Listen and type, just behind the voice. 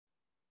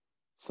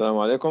السلام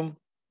عليكم.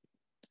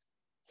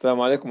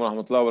 السلام عليكم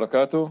ورحمة الله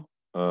وبركاته.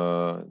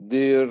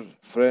 Dear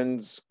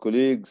friends,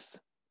 colleagues,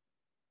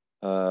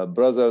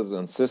 brothers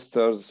and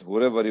sisters,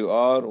 wherever you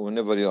are,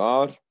 whenever you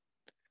are,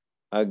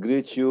 I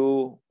greet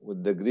you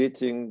with the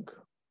greeting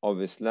of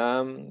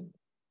Islam.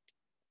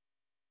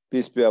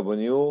 Peace be upon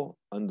you,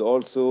 and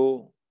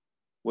also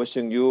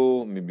wishing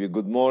you maybe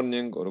good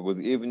morning or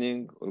good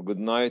evening or good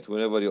night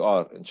whenever you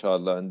are,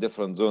 inshallah, in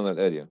different zonal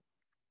area.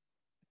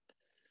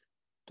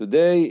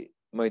 Today,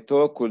 my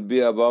talk will be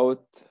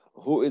about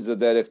who is the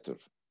director,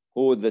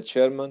 who is the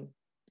chairman,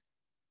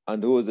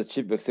 and who is the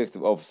chief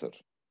executive officer.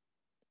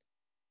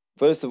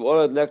 First of all,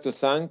 I'd like to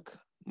thank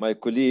my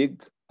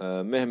colleague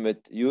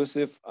Mehmet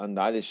Yusuf and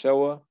Ali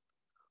Shawa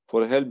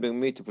for helping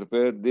me to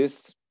prepare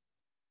this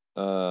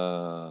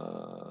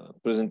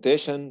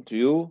presentation to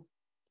you,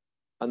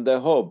 and I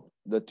hope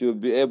that you'll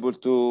be able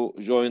to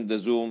join the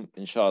Zoom,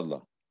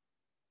 inshallah.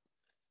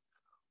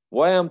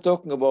 Why I'm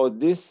talking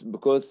about this?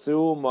 Because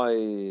through my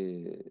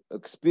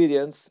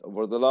experience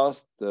over the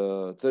last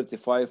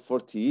 35,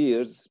 40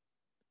 years,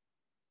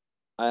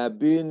 I have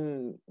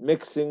been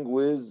mixing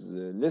with,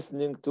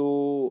 listening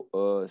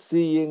to,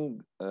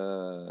 seeing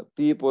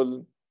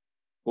people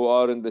who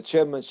are in the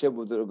chairmanship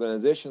of the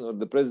organization or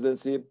the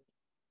presidency,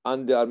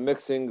 and they are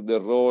mixing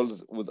their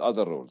roles with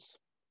other roles,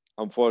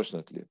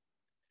 unfortunately.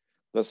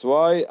 That's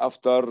why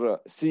after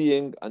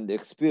seeing and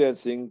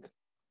experiencing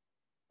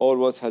all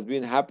what has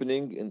been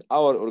happening in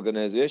our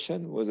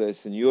organization, whether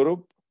it's in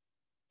Europe,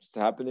 it's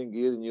happening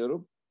here in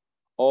Europe,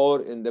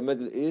 or in the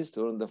Middle East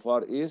or in the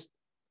Far East,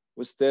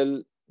 we're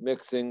still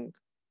mixing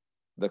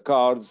the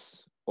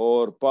cards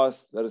or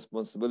pass the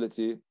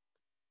responsibility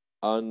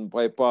and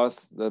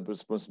bypass the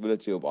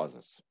responsibility of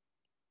others.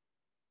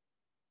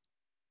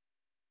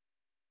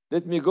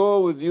 Let me go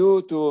with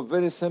you to a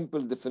very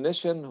simple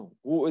definition.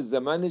 Who is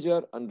the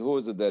manager and who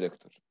is the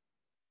director?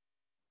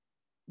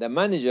 The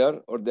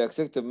manager or the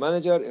executive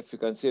manager, if you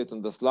can see it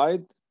on the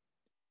slide,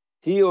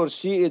 he or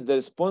she is the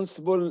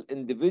responsible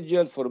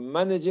individual for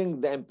managing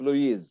the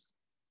employees.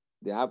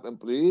 They have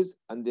employees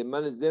and they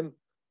manage them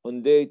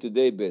on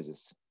day-to-day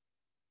basis,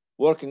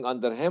 working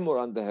under him or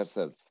under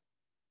herself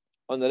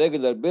on a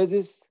regular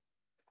basis,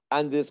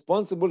 and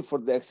responsible for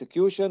the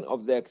execution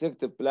of the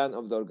executive plan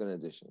of the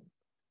organization.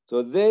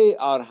 So they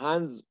are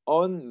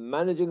hands-on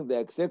managing the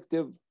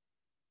executive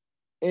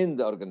in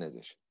the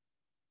organization.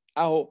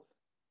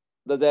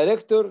 The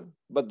director,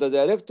 but the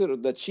director or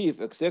the chief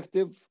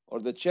executive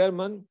or the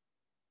chairman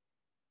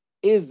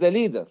is the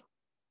leader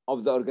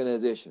of the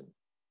organization.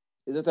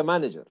 Is not a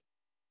manager.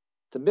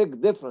 It's a big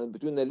difference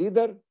between a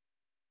leader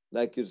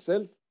like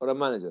yourself or a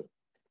manager.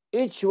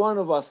 Each one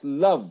of us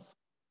love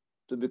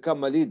to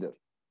become a leader,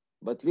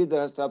 but leader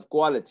has to have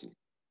quality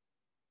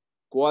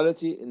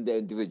in the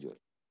individual.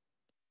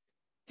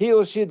 He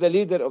or she, the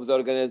leader of the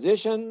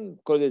organization,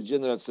 call it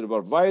general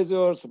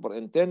supervisor,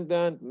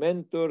 superintendent,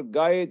 mentor,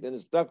 guide,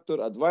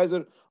 instructor,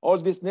 advisor, all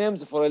these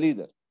names for a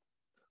leader.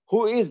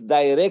 Who is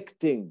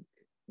directing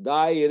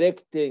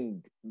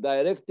the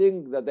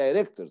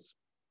directors.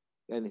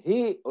 And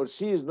he or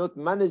she is not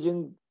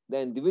managing the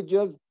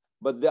individuals,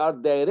 but they are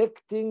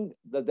directing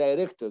the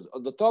directors or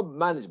the top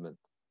management.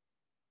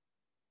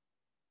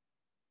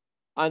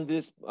 And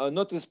is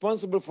not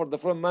responsible for the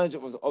front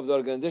management of the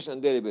organization on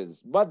a daily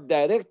basis, but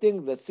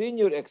directing the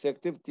senior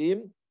executive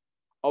team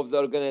of the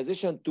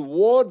organization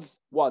towards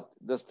what?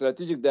 The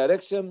strategic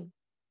direction,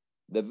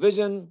 the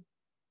vision,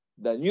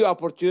 the new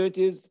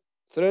opportunities,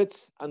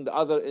 threats, and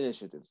other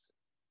initiatives.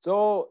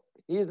 So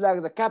he's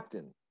like the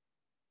captain.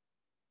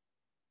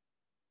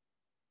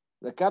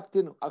 The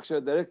captain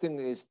actually directing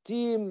his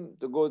team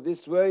to go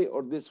this way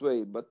or this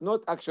way, but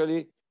not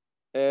actually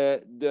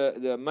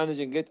the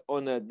managing it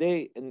on a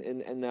day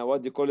in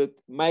what do you call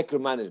it,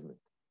 micromanagement.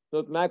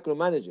 Not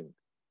micromanaging,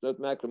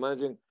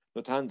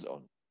 not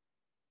hands-on.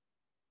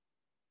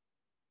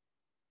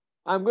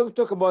 I'm going to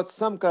talk about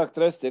some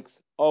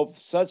characteristics of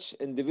such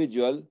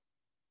individual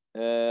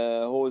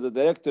who is the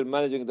director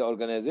managing the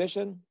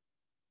organization.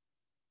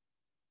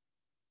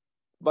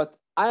 But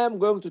I am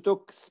going to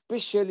talk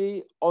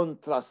especially on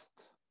trust.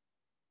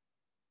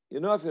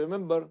 You know, if you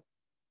remember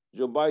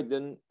Joe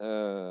Biden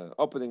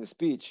opening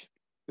speech,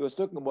 he was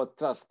talking about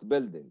trust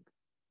building,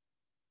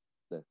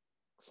 the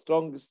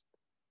strongest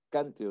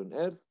country on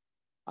earth,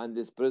 and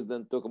this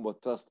president talking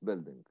about trust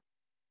building.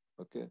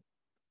 Okay,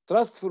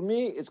 trust for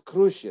me is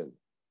crucial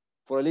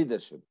for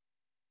leadership.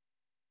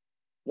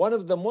 One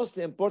of the most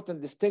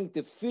important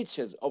distinctive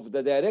features of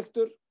the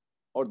director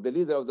or the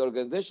leader of the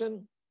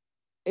organization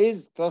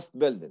is trust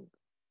building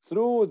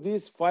through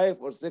these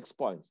 5 or 6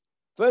 points.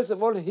 First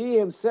of all, he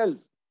himself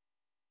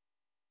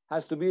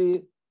has to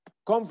be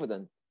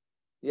confident.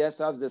 He has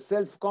to have the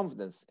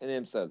self-confidence in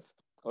himself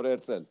or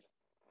herself.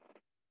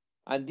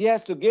 And he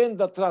has to gain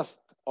the trust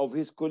of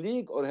his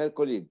colleague or her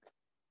colleague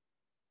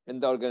in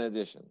the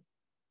organization.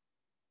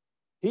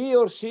 He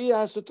or she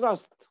has to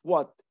trust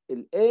what?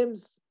 It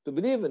aims, to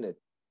believe in it.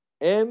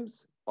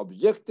 Aims,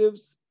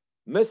 objectives,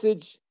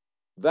 message,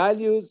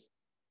 values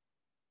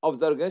of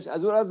the organization,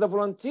 as well as the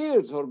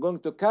volunteers who are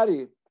going to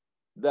carry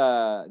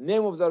the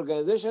name of the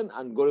organization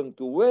and going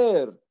to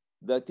wear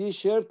the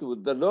T-shirt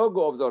with the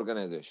logo of the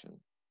organization.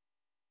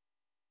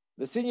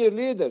 The senior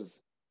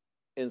leaders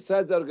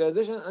inside the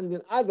organization and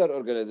in other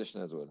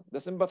organizations as well, the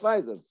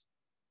sympathizers.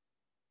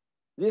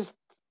 This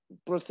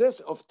process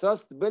of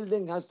trust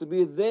building has to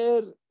be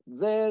there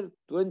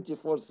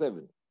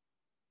 24/7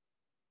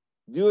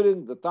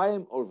 during the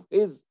time of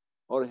his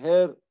or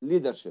her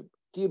leadership.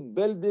 Keep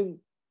building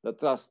the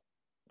trust.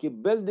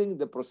 Keep building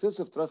the process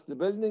of trust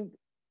building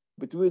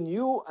between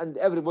you and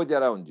everybody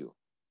around you.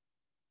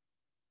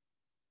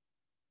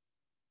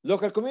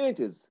 Local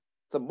communities.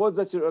 Suppose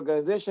that your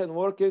organization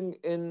working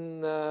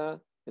in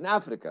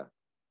Africa,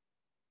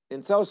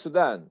 in South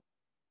Sudan,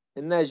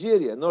 in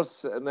Nigeria,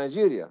 North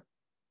Nigeria,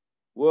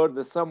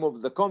 where some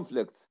of the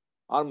conflicts,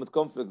 armed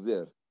conflicts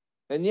there,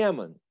 in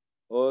Yemen,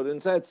 or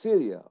inside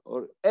Syria,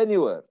 or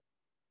anywhere.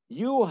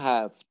 You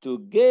have to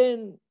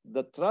gain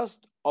the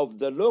trust of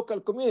the local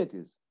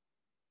communities,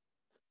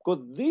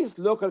 because these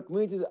local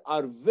communities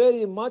are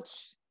very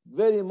much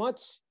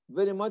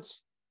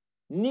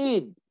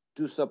need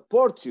to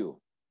support you.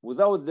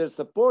 Without their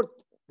support,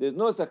 there's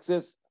no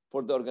success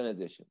for the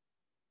organization.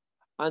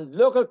 And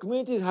local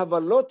communities have a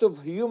lot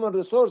of human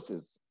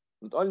resources,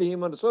 not only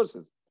human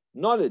resources,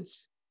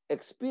 knowledge,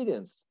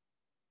 experience,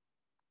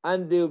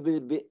 and they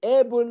will be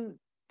able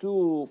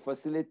to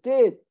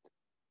facilitate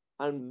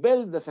and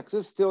build the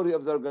success story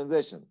of the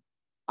organization.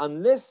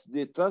 Unless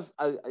they trust,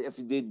 if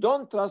they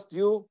don't trust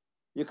you,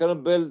 you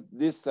cannot build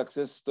this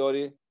success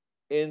story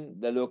in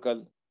the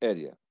local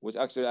area, which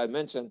actually I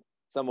mentioned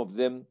some of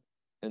them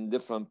in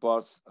different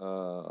parts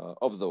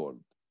of the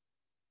world.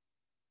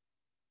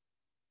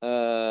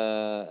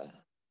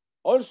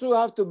 Also, you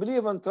have to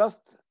believe and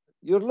trust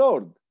your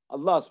Lord,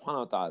 Allah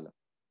subhanahu wa ta'ala.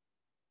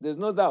 There's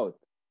no doubt.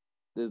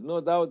 There's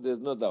no doubt. There's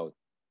no doubt.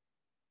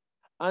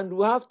 And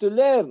we have to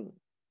learn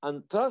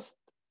and trust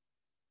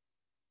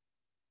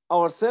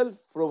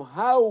ourselves from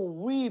how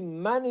we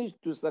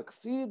managed to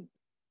succeed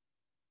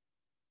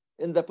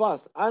in the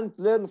past and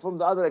learn from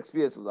the other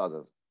experience of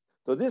others.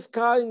 So this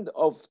kind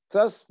of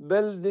trust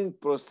building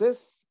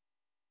process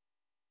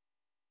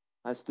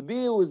has to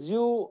be with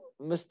you,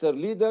 Mr.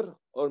 Leader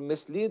or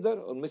Miss Leader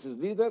or Mrs.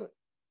 Leader,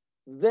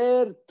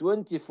 there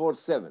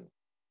 24/7.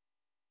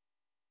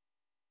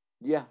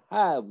 We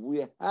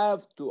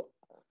have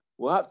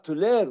to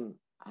learn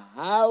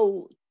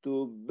how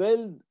to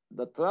build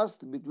the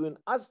trust between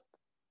us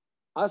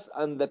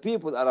and the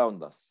people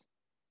around us.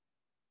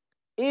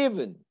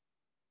 Even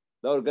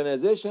the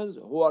organizations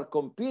who are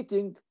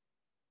competing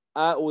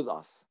with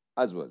us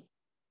as well.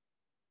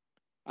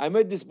 I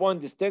made this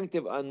point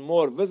distinctive and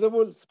more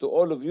visible to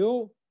all of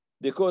you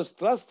because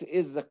trust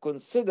is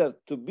considered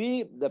to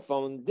be the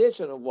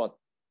foundation of what?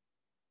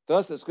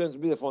 Trust is going to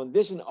be the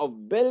foundation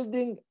of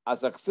building a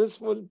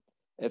successful,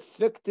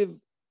 effective,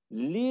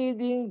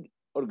 leading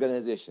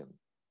organization.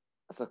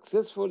 A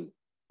successful,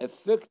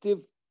 effective,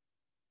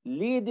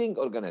 leading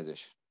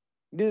organization.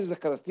 This is the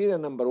criteria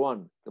number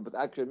one, but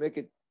actually make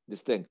it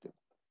distinctive.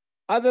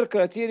 Other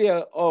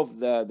criteria of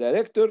the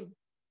director,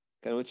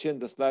 can we change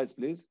the slides,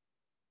 please?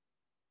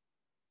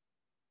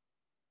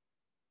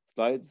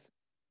 Slides.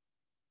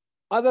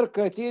 Other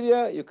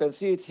criteria, you can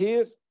see it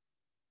here.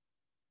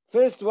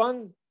 First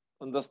one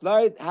on the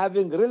slide,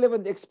 having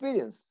relevant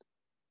experience.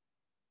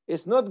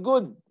 It's not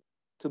good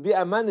to be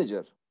a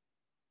manager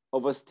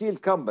of a steel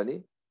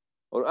company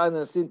or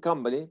iron steel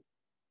company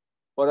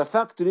or a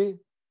factory,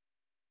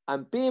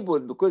 and people,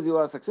 because you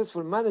are a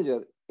successful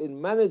manager in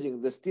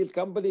managing the steel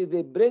company,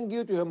 they bring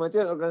you to a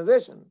humanitarian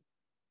organization.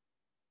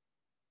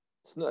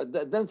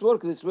 That doesn't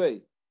work this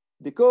way,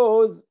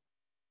 because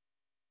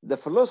the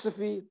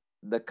philosophy,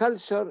 the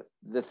culture,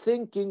 the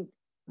thinking,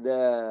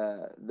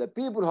 the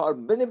people who are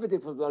benefiting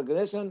from the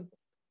organization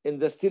in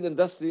the steel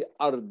industry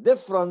are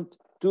different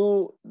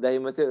to the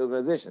humanitarian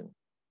organization.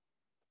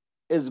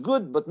 It's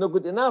good, but not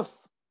good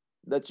enough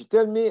that you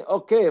tell me,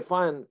 okay,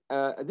 fine,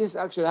 this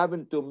actually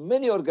happened to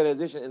many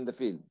organizations in the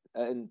field,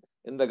 in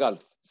the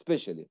Gulf,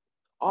 especially.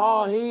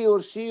 Oh, he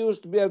or she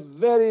used to be a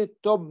very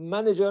top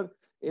manager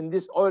in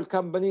this oil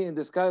company, in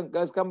this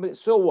gas company.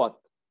 So what?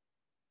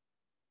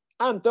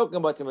 I'm talking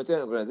about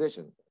humanitarian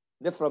organization.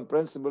 Different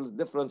principles,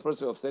 different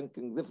philosophy of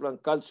thinking,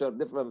 different culture,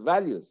 different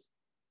values.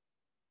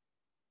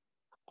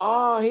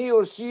 Oh, he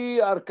or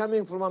she are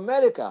coming from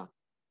America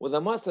with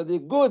a master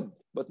degree. Good,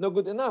 but not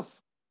good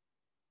enough.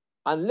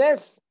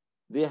 Unless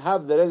they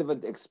have the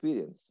relevant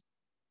experience.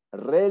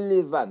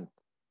 Relevant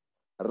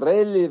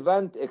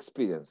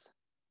experience.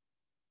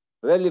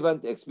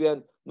 Relevant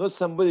experience, not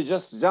somebody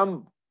just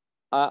jump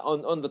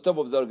on the top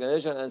of the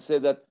organization and say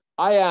that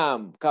I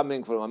am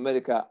coming from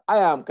America, I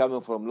am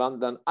coming from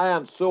London, I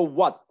am so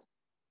what?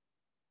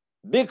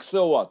 Big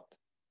so what?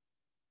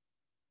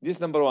 This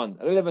number one,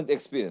 relevant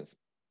experience.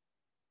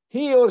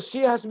 He or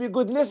she has to be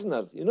good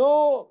listeners. You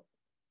know,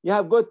 you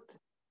have got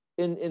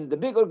in the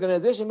big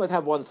organization, you might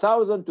have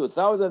 1,000,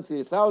 2,000,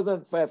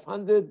 3,000,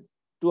 500,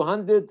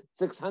 200,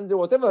 600,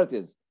 whatever it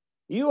is.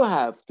 You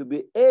have to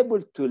be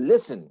able to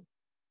listen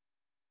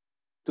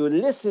to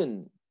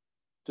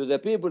the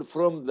people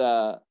from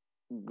the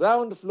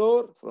ground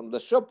floor, from the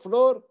shop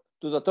floor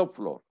to the top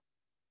floor,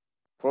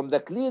 from the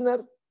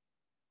cleaner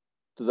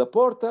to the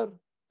porter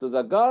to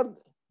the guard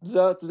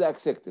to the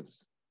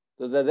executives,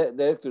 to the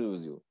directors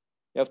with you.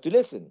 You have to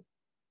listen.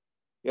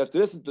 You have to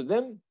listen to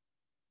them.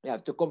 You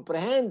have to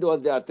comprehend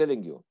what they are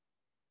telling you.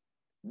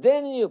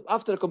 Then you,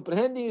 after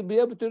comprehending, you'll be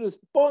able to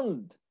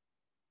respond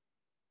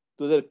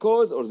to their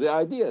cause or their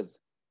ideas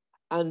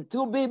and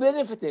to be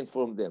benefiting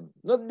from them.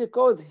 Not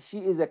because she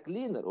is a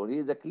cleaner or he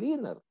is a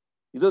cleaner.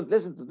 You don't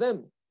listen to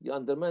them. You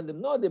undermine them.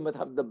 No, they might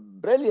have the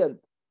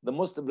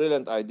most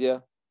brilliant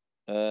idea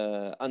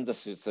and the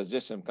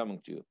suggestion coming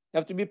to you. You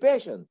have to be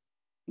patient,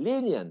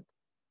 lenient,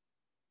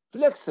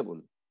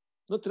 flexible,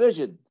 not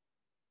rigid.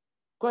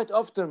 Quite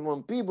often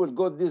when people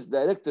got this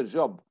director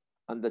job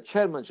and the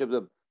chairmanship,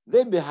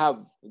 they'll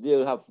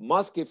have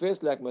musky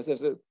face like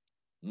myself,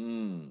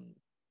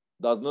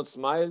 does not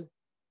smile,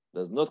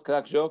 does not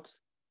crack jokes,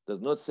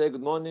 does not say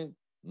good morning,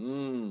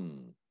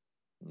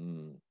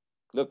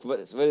 look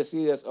very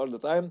serious all the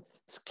time,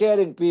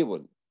 scaring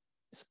people.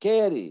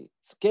 Scary,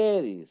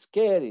 scary,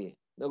 scary.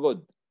 No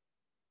good.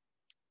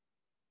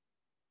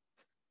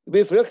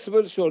 Be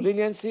flexible, show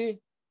leniency,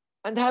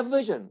 and have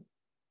vision.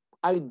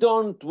 I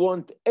don't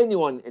want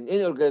anyone in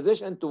any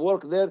organization to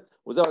work there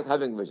without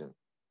having vision.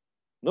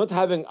 Not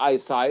having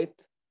eyesight.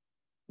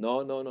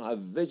 No, no, no. Have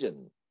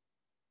vision.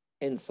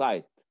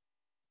 Insight.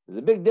 There's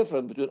a big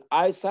difference between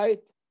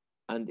eyesight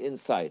and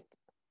insight.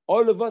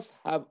 All of us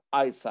have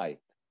eyesight,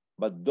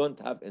 but don't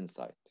have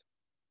insight.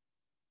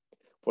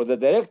 For the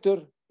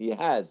director, he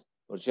has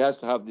or she has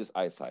to have this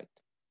eyesight.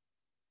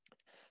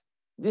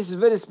 This is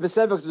very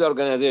specific to the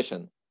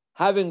organization.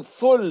 Having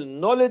full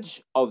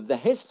knowledge of the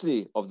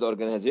history of the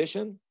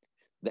organization,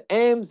 the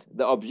aims,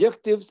 the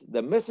objectives,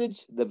 the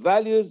message, the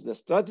values, the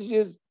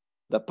strategies,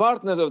 the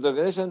partners of the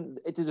organization.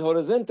 It is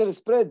horizontal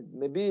spread.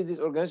 Maybe this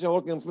organization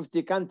working in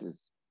 50 countries.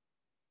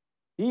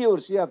 He or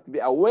she have to be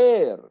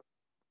aware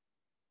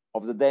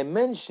of the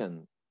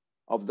dimension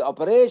of the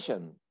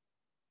operation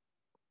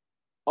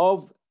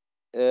of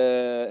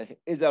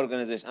is the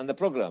organization and the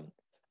program.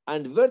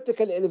 And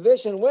vertical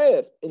elevation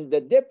where? In the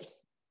depth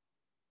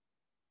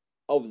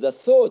of the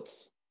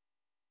thoughts,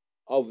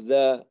 of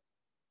the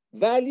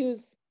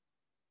values,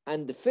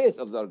 and the faith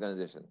of the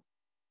organization.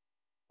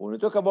 When we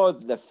talk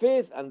about the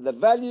faith and the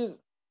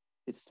values,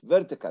 it's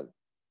vertical.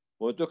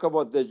 When we talk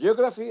about the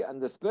geography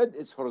and the spread,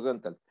 it's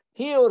horizontal.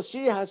 He or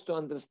she has to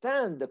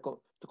understand,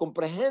 to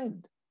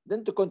comprehend,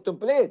 then to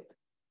contemplate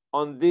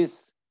on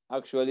this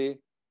actually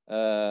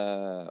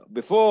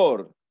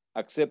before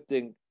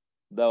accepting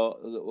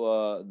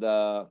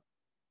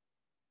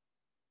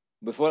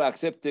before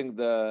accepting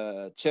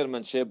the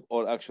chairmanship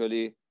or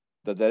actually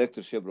the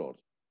directorship role.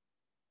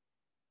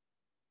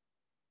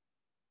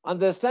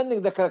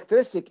 Understanding the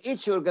characteristic,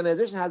 each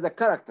organization has a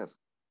character,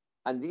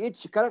 and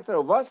each character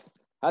of us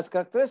has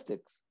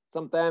characteristics.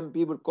 Sometimes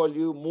people call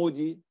you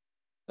moody,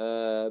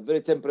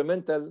 very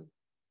temperamental,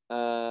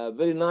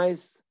 very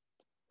nice,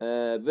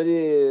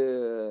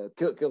 very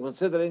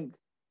considering.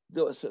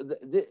 So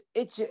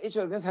each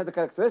organization has the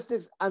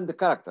characteristics and the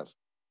character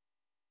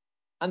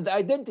and the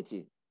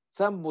identity.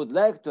 Some would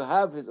like to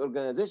have his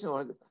organization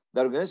or the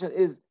organization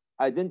is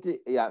identity.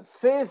 Yeah,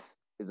 faith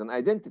is an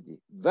identity.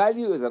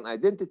 Value is an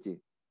identity.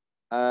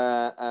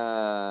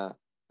 Human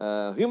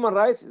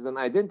rights is an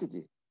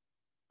identity.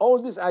 All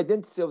this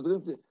identity of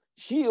the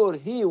she or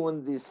he,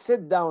 when they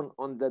sit down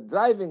on the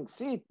driving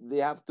seat, they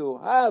have to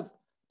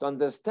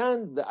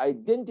understand the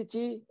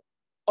identity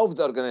of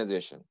the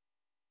organization.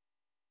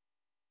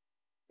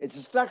 It's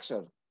a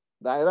structure,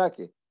 the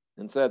hierarchy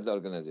inside the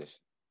organization.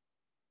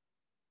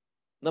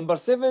 Number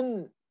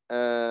 7,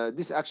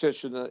 this actually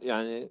should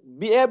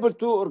be able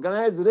to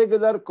organize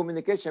regular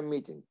communication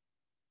meetings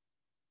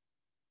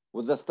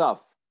with the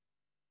staff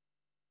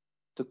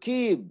to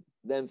keep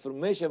the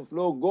information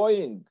flow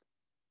going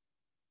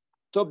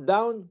top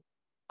down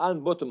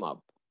and bottom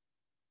up.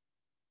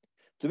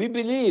 To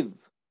believe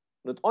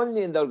not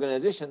only in the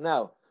organization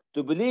now,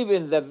 to believe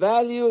in the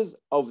values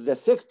of the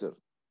sector.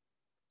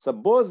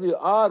 Suppose you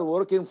are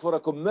working for a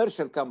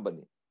commercial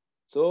company,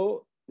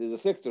 so there's a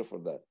sector for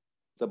that.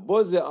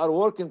 Suppose you are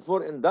working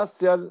for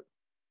industrial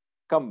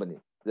company,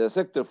 there's a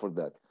sector for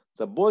that.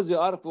 Suppose you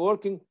are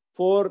working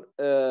for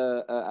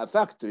a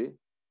factory,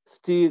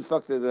 steel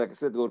factory, like I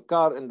said, or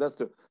car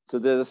industry, so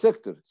there's a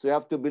sector. So you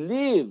have to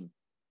believe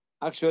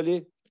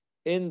actually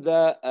in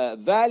the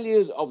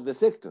values of the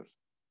sector.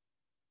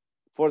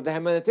 For the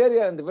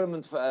humanitarian and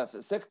development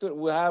sector,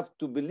 we have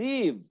to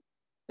believe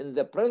in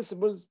the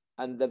principles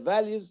and the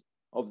values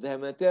of the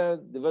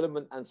humanitarian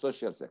development and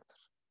social sector.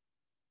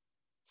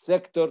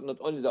 Sector, not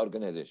only the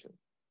organization.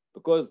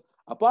 Because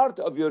a part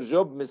of your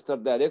job, Mr.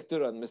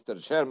 Director and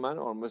Mr. Chairman,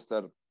 or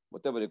Mr.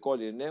 whatever you call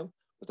your name,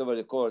 whatever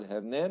you call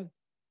her name,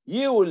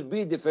 you will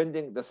be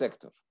defending the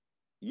sector.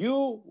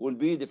 You will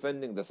be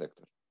defending the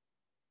sector.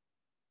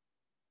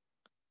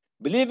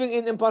 Believing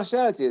in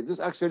impartiality. This is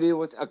actually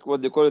what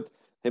they call it,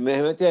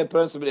 humanitarian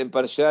principle: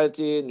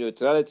 impartiality,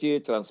 neutrality,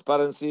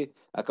 transparency,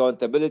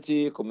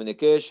 accountability,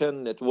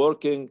 communication,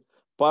 networking,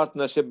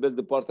 Partnership, build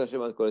the partnership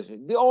and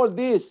coalition. All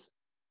this,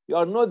 you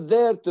are not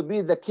there to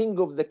be the king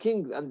of the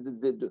kings and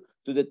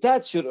to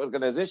detach your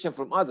organization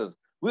from others.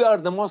 We are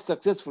the most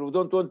successful. We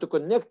don't want to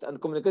connect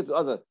and communicate with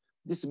others.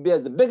 This will be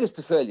the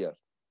biggest failure.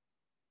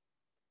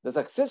 The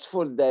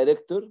successful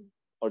director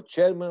or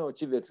chairman or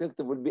chief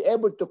executive will be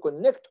able to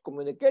connect,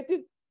 communicate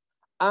it,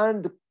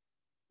 and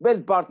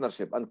build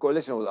partnership and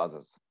coalition with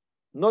others,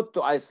 not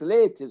to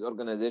isolate his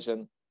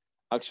organization,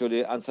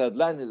 actually, and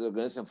sideline his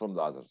organization from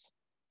the others,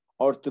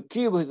 or to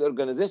keep his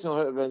organization or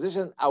her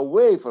organization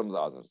away from the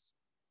others.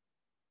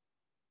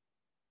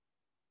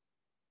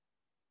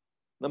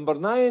 Number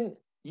 9,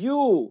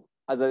 you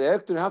as a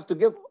director have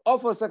to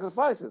offer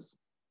sacrifices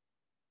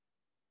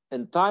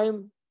in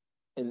time,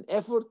 in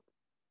effort,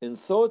 in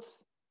thoughts,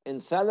 in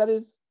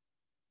salaries,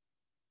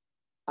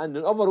 and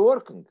in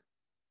overworking.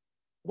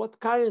 What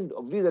kind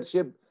of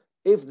leadership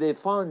if they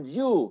found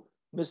you,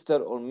 Mr.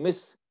 or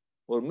Miss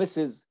or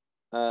Mrs.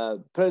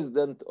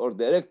 President or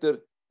Director,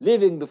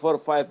 leaving before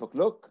 5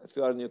 o'clock if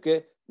you are in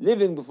UK,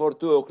 leaving before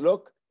 2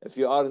 o'clock if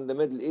you are in the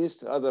Middle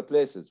East or other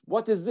places?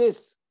 What is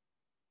this?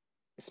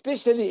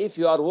 Especially if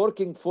you are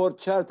working for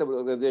charitable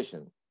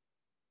organization.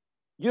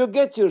 You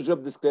get your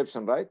job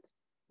description right,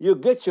 you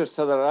get your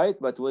salary right,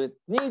 but when it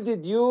needs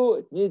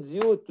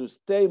you to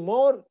stay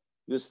more,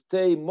 you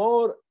stay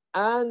more,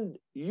 and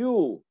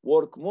you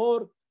work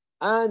more,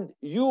 and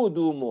you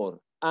do more,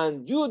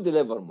 and you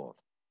deliver more.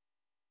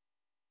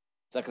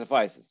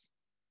 Sacrifices,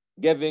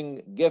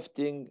 giving,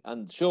 gifting,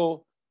 and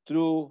show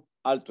true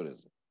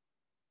altruism.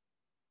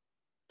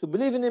 To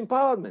believe in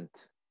empowerment.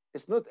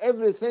 It's not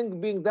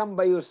everything being done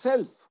by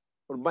yourself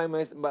or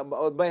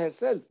by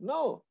herself.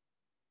 No,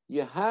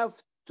 you have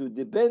to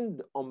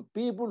depend on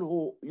people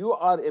who you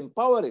are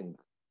empowering.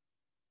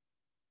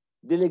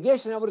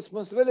 Delegation of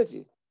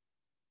responsibility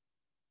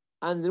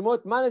and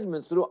remote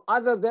management through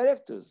other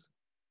directors.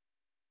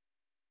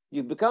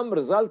 You become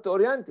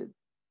result-oriented,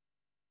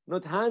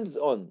 not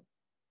hands-on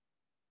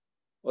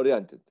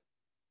oriented.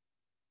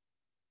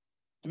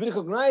 To be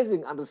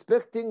recognizing and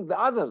respecting the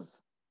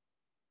others.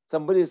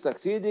 Somebody is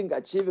succeeding,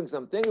 achieving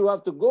something, you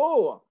have to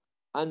go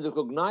and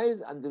recognize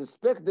and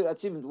respect their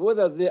achievement,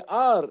 whether they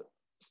are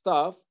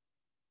staff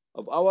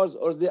of ours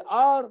or they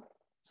are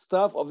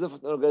staff of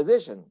different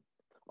organization,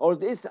 or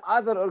this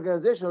other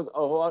organization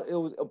who are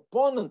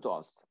opponent to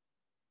us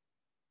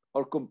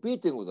or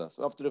competing with us.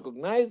 We have to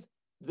recognize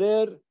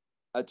their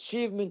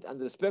achievement and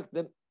respect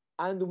them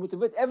and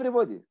motivate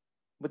everybody.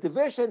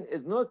 Motivation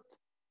is not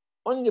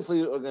only for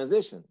your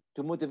organization.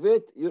 To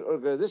motivate your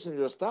organization,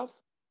 your staff,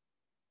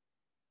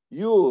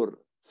 your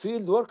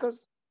field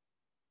workers,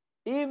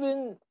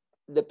 even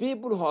the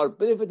people who are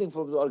benefiting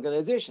from the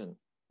organization,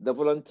 the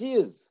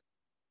volunteers,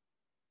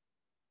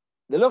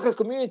 the local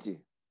community,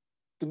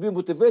 to be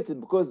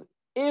motivated, because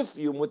if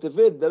you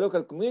motivate the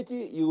local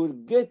community, you will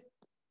get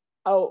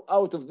out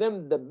of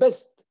them the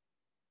best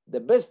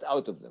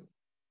out of them,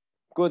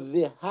 because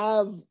they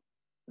have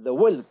the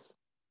wealth.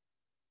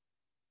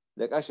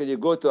 Like actually you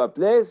go to a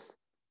place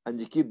and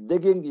you keep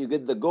digging, you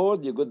get the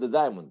gold, you get the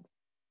diamond.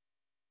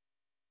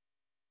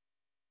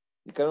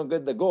 You cannot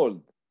get the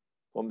gold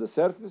from the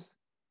surface,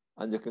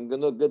 and you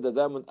cannot get the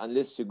diamond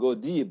unless you go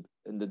deep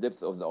in the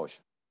depths of the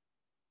ocean.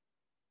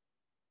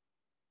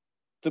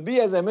 To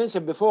be, as I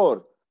mentioned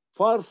before,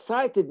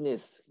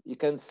 far-sightedness, you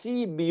can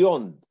see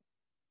beyond.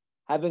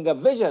 Having a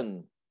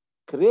vision,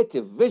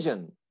 creative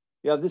vision.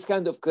 You have this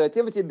kind of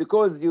creativity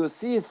because you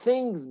see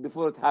things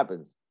before it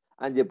happens,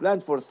 and you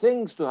plan for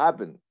things to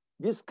happen.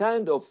 This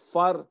kind of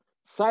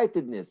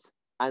far-sightedness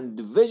and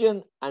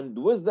vision and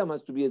wisdom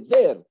has to be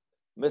there,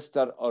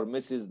 Mr. or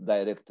Mrs.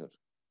 Director.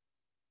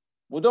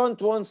 We don't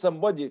want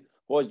somebody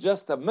who is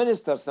just a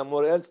minister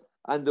somewhere else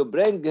and to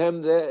bring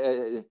him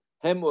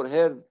him or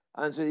her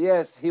and say,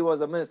 yes, he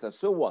was a minister.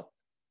 So what?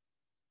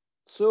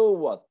 So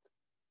what?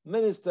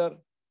 Minister,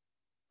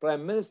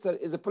 prime minister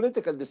is a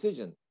political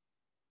decision.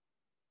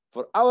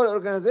 For our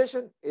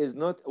organization is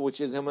not,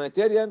 which is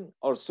humanitarian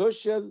or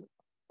social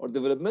or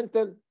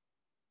developmental.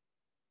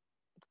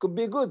 It could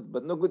be good,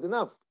 but not good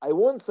enough. I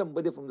want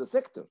somebody from the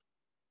sector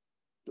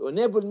to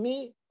enable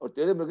me or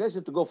to enable the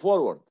organization to go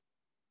forward.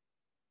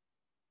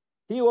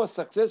 He was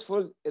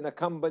successful in a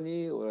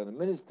company or in a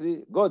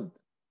ministry, good.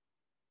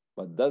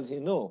 But does he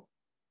know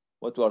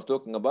what we are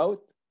talking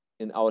about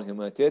in our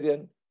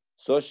humanitarian,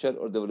 social,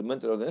 or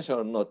developmental organization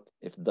or not?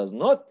 If it does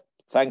not,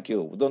 thank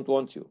you. We don't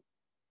want you.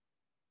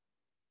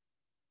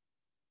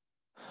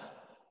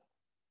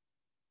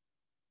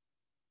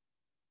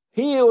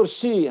 He or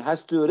she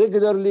has to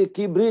regularly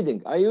keep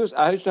reading. I used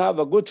to have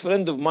a good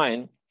friend of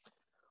mine.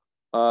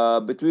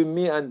 Between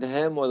me and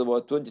him was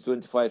about 20,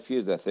 25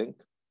 years, I think.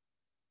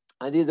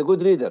 And he's a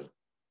good reader.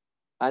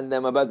 And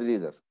I'm a bad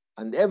reader.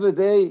 And every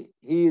day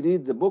he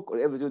reads a book, or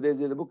every 2 days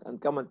he reads a book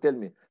and come and tell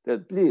me,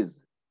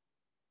 please,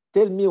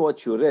 tell me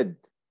what you read.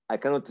 I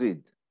cannot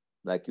read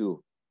like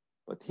you.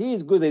 But he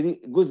is good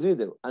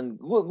reader. And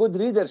good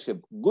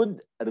leadership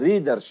builds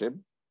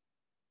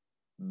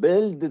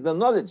the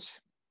knowledge.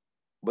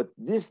 But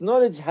this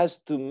knowledge has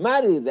to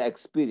marry the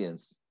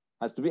experience,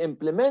 has to be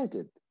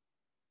implemented.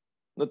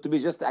 Not to be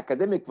just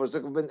academic for the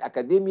sake of being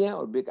academia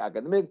or being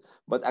academic,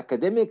 but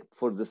academic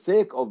for the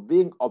sake of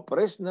being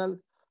operational,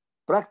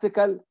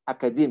 practical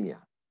academia.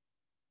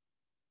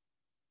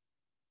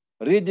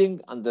 Reading,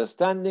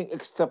 understanding,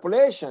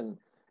 extrapolation.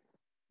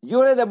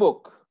 You read a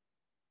book.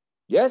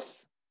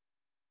 Yes?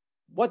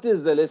 What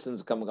is the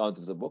lessons coming out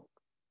of the book?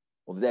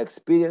 Of the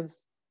experience,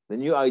 the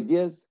new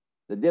ideas,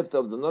 the depth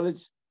of the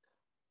knowledge?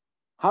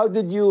 How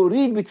did you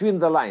read between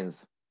the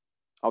lines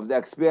of the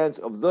experience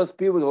of those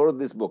people who wrote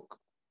this book?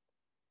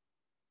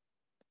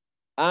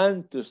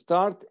 And to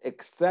start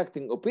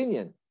extracting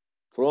opinion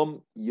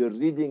from your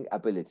reading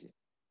ability.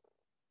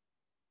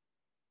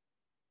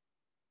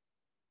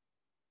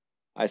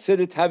 I said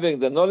it, having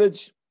the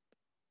knowledge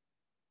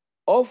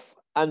of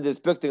and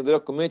respecting the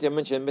local community. I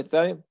mentioned many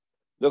times,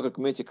 local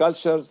community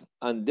cultures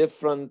and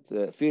different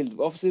field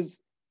offices.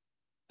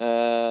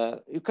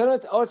 You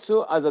cannot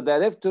also, as a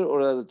director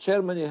or as a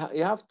chairman,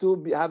 you have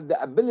to have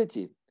the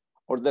ability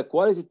or the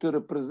quality to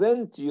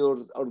represent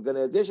your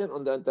organization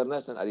on the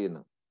international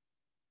arena.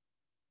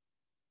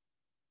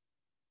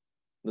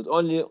 Not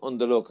only on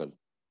the local,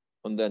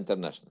 on the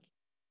international.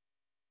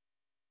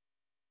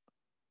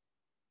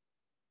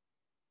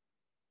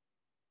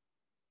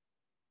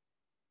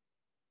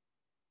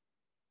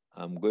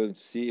 I'm going to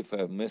see if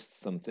I've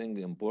missed something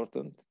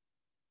important.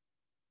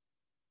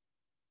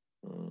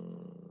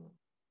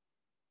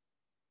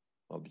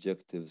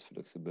 Objectives,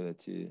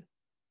 flexibility,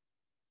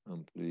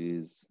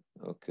 employees.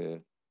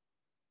 Okay.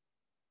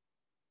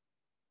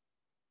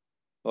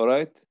 All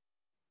right.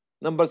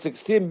 Number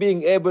 16,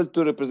 being able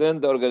to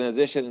represent the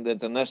organization in the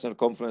international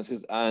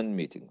conferences and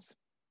meetings.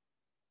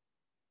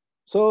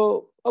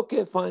 So,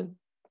 okay, fine.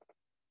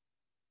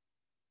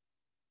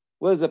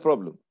 Where's the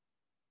problem?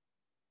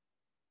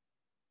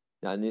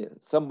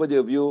 Somebody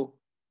of you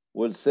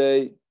will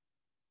say,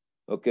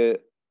 okay,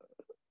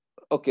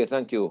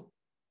 thank you.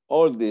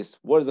 All this,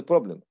 where's the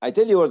problem? I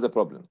tell you where's the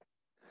problem.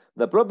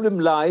 The problem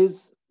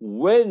lies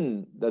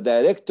when the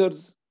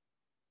directors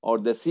or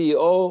the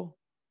CEO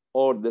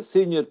or the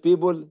senior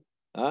people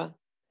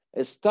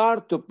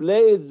start to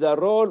play the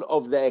role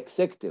of the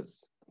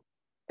executives,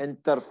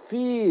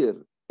 interfere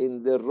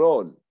in their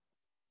role,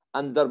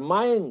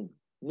 undermining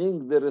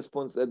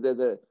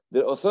the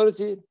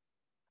authority,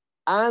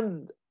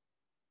 and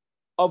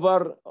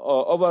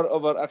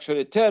over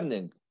actually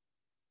turning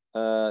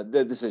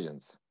their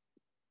decisions.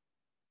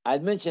 I'll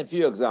mention a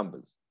few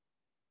examples.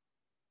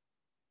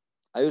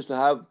 I used to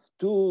have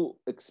two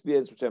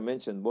experiences, which I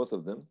mentioned both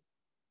of them.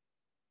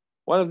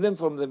 One of them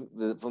from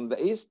the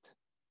East,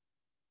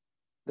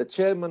 the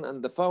chairman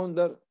and the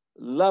founder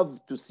love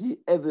to see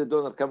every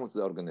donor coming to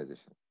the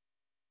organization.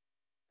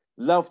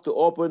 Love to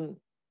open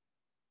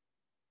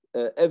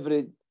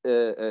every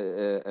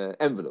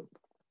envelope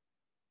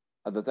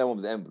at the time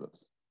of the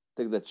envelopes,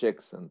 take the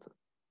checks,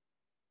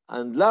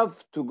 and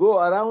love to go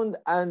around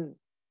and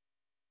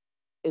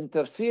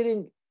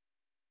interfering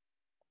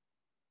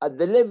at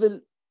the level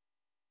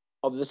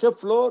of the shop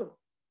floor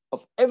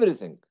of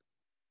everything.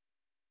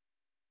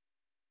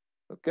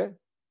 Okay?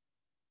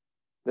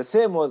 The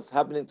same was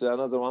happening to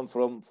another one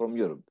from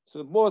Europe.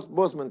 So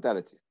both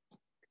mentalities,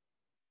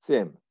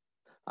 same.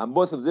 And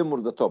both of them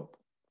were the top,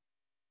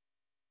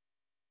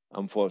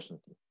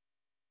 unfortunately.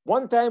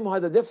 One time we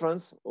had a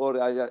difference or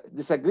a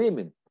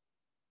disagreement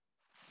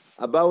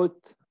about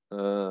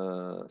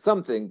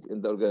something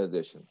in the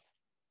organization,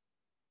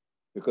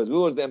 because we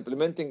were the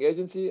implementing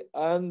agency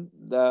and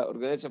the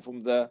organization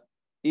from the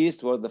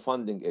East was the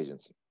funding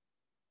agency.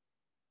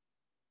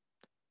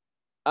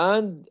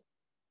 And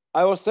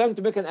I was trying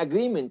to make an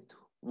agreement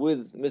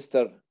with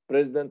Mr.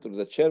 President or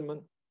the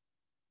chairman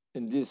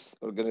in this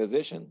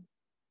organization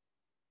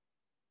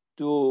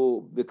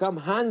to become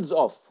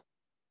hands-off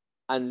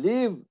and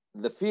leave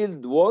the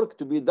field work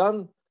to be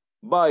done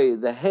by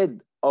the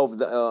head of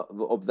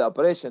the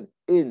operation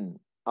in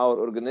our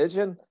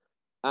organization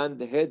and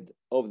the head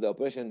of the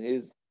operation in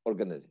his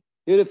organization.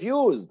 He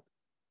refused.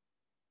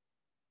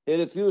 He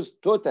refused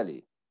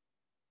totally.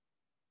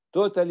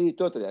 Totally.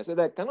 I said,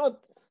 I cannot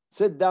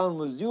sit down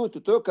with you to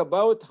talk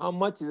about how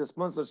much is a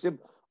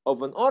sponsorship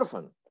of an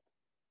orphan.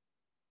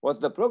 What's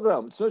the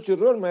program? It's not your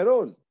role, my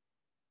role.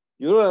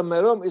 Your role and my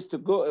role is to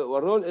go.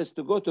 Our role is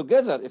to go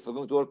together. If we're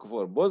going to work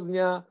for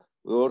Bosnia,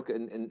 we work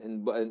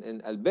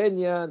in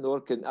Albania, we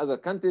work in other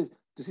countries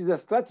to see the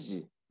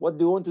strategy. What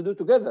do you want to do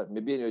together?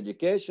 Maybe in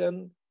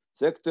education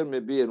sector,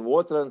 maybe in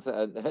water and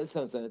health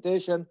and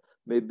sanitation,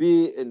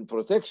 maybe in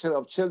protection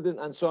of children,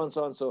 and so on,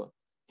 so on, so on.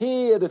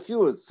 He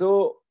refused.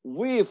 So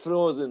we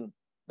frozen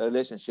the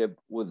relationship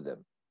with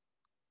them.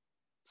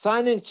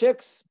 Signing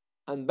checks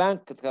and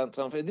bank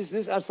transfers.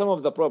 These are some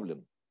of the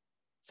problems.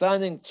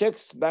 Signing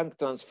checks, bank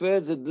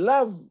transfers.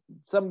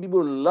 Some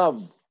people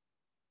love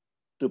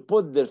to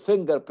put their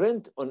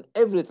fingerprint on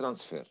every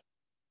transfer.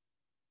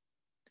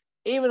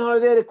 Even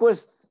holiday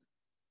requests.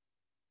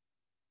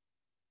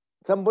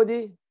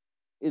 Somebody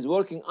is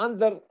working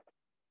under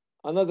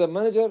another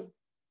manager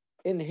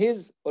in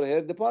his or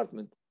her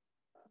department.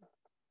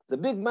 The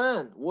big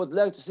man would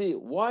like to see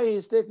why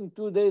he's taking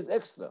 2 days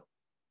extra.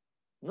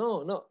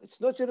 No, no,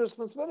 it's not your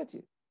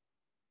responsibility.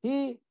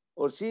 He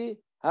or she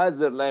has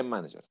their line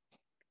manager.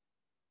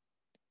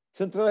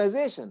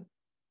 Centralization.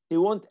 He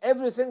wants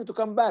everything to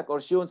come back,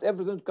 or she wants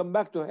everything to come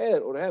back to her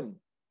or him.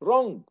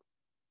 Wrong.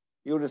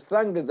 You're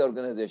strangling the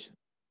organization.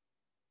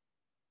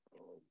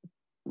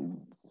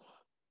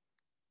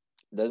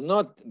 Does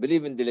not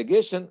believe in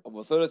delegation of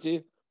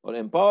authority or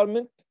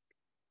empowerment.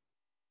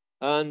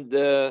 And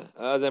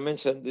as I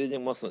mentioned,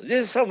 reading Muslims.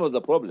 This is some of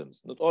the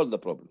problems, not all the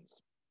problems.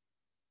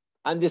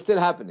 And it's still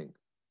happening.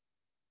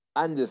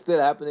 And it's still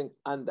happening.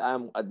 And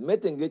I'm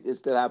admitting it is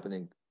still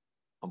happening,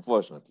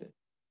 unfortunately.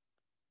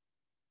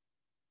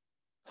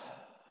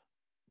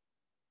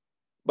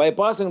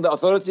 Bypassing the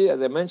authority,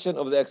 as I mentioned,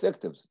 of the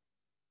executives.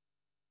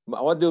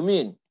 What do you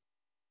mean?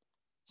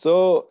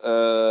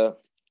 So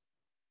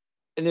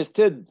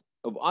instead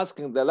of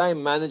asking the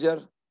line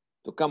manager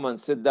to come and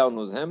sit down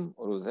with him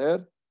or with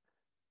her,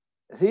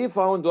 he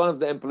found one of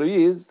the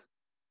employees,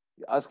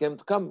 ask him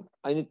to come,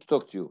 I need to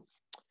talk to you.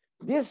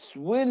 This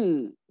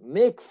will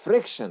make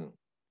friction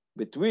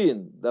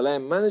between the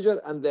line manager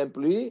and the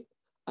employee,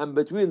 and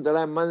between the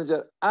line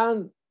manager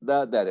and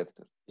the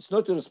director. It's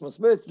not your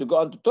responsibility to go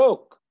on to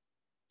talk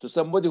to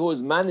somebody who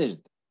is managed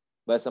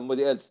by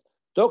somebody else.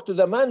 Talk to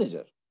the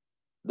manager,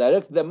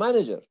 direct the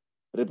manager,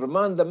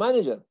 reprimand the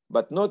manager,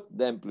 but not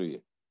the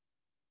employee.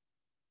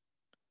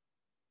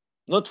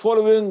 Not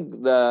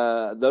following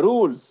the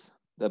rules,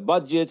 the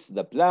budgets,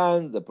 the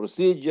plans, the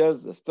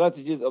procedures, the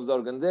strategies of the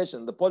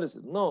organization, the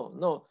policies. No,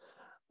 no.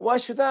 Why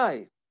should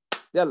I?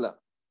 Yalla,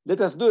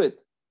 let us do it.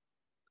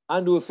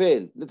 And we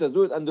fail. Let us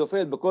do it and we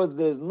fail because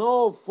there is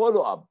no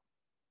follow-up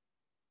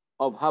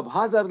of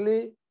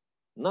haphazardly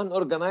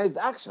non-organized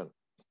action.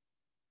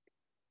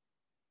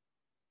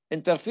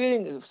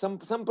 Interfering,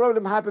 some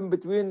problem happened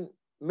between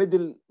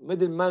middle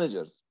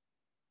managers,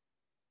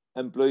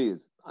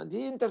 employees, and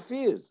he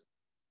interferes.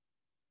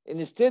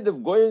 Instead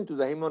of going to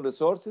the human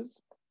resources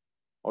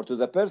or to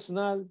the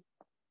personnel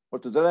or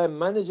to the line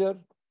manager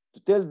to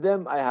tell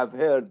them, I have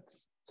heard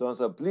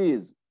so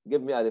please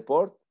give me a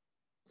report.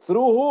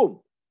 Through whom?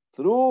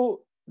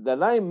 Through the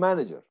line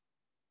manager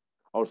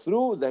or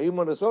through the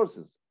human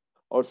resources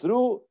or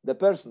through the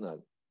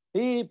personnel.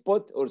 He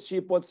put or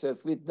she puts her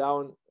feet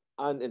down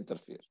and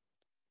interferes.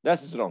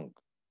 That's wrong.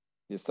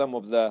 Is some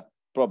of the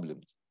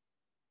problems.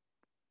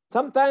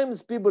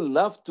 Sometimes people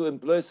love to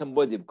employ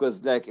somebody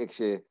because, like,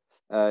 actually,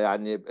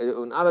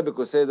 in Arabic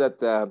we say that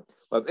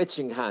we have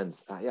itching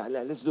hands. Yeah,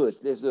 let's do it.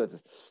 Let's do it.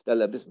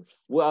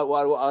 We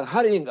are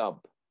hurrying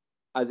up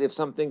as if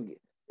something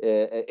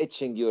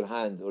itching your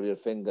hands or your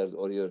fingers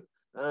or your.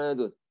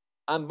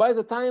 And by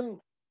the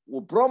time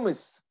we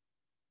promise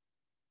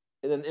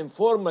in an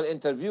informal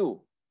interview,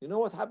 you know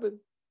what happened?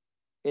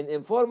 In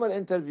informal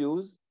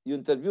interviews, you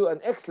interview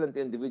an excellent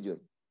individual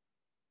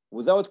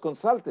without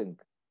consulting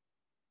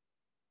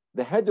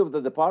the head of the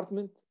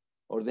department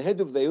or the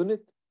head of the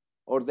unit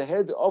or the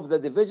head of the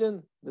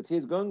division that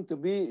he's going to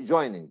be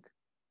joining.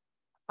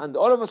 And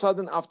all of a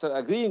sudden, after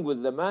agreeing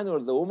with the man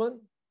or the woman,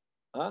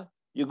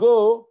 you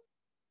go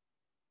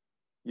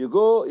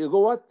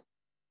what?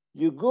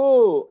 You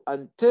go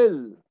and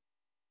tell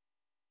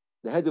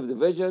the head of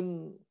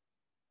division,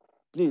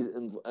 please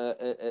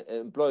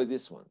employ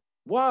this one.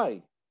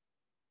 Why?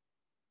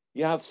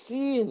 You have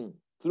seen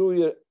through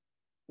your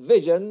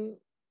vision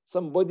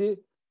somebody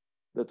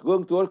that's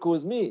going to work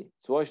with me,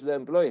 so why should I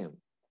employ him?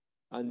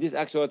 And this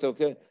actually what I'm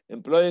saying,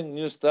 employing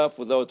new staff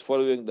without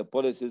following the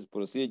policies,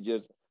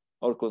 procedures,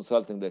 or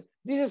consulting them.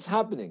 This is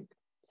happening.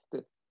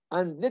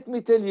 And let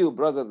me tell you,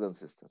 brothers and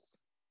sisters,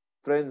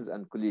 friends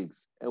and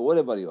colleagues, and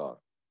wherever you are,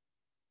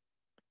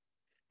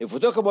 if we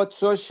talk about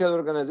social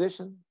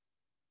organization,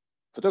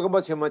 if we talk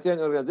about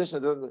humanitarian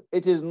organization,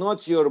 it is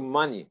not your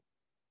money.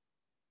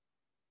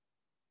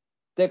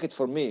 Take it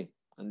from me.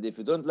 And if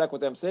you don't like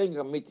what I'm saying,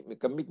 you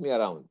can meet me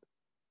around.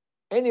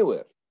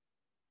 Anywhere.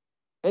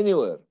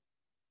 Anywhere.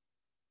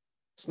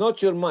 It's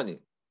not your money.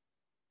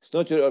 It's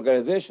not your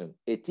organization.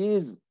 It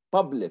is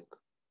public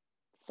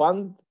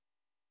fund.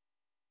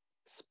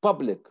 It's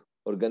public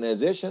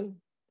organization.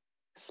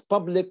 It's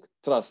public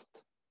trust.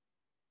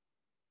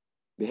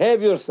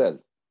 Behave yourself.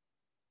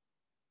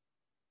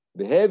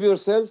 Behave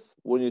yourself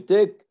when you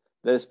take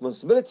the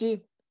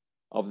responsibility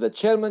of the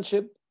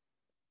chairmanship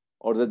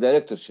or the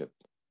directorship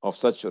of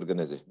such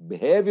organization.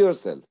 Behave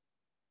yourself.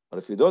 Or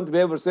if you don't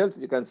behave yourself,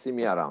 you can see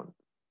me around.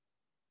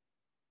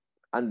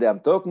 And I'm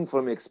talking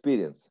from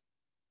experience,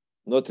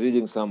 not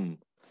reading some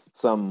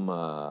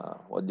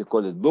what do you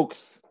call it,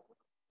 books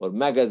or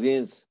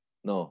magazines.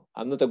 No,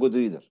 I'm not a good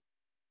reader.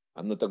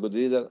 I'm not a good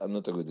reader. I'm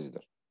not a good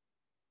reader.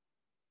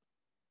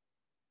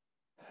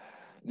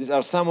 These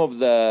are some of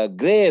the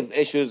grave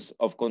issues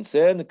of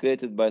concern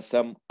created by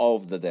some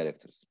of the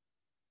directors.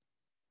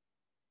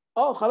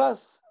 Oh,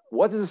 khalas.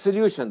 What is the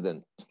solution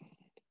then?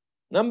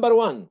 Number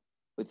one,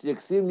 which is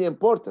extremely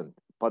important,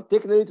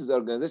 particularly to the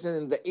organization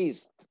in the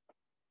East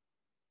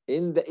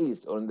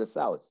or in the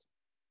South.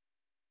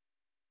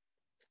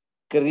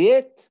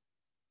 Create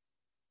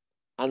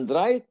and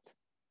write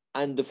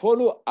and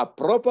follow a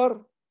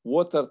proper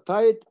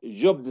watertight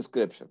job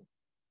description.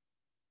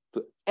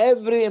 to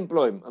every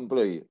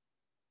employee.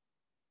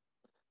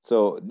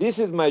 So this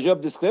is my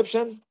job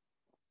description.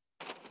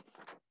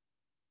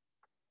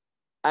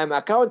 I'm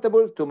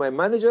accountable to my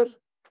manager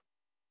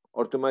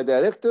or to my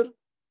director.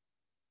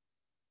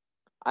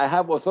 I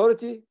have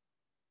authority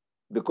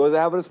because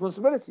I have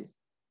responsibility.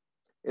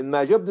 In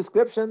my job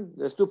description,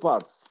 there's two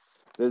parts.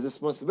 There's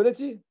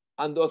responsibility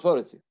and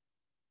authority.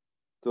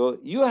 So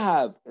you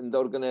have in the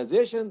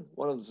organization,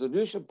 one of the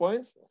solution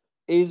points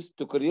is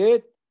to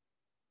create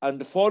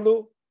and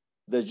follow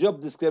the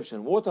job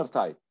description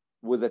watertight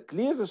with a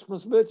clear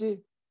responsibility,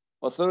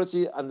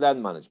 authority, and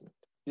land management.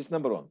 This is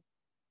number one.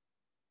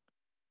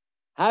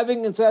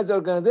 Having inside the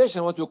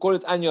organization what we call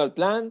it annual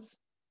plans,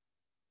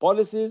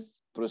 policies,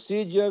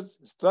 procedures,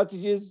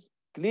 strategies,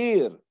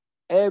 clear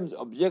aims,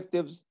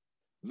 objectives,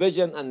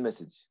 vision, and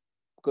message.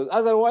 Because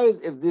otherwise,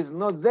 if this is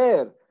not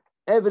there,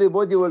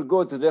 everybody will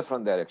go to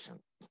different direction.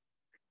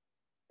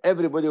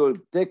 Everybody will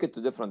take it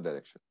to different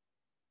direction.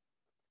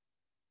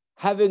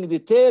 Having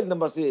detailed,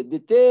 number three,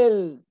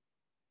 detailed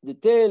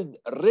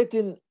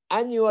written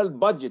annual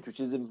budget, which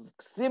is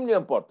extremely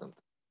important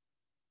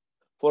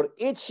for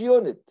each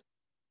unit,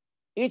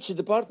 each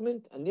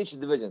department, and each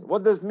division.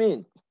 What does it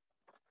mean?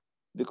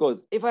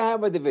 Because if I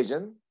have a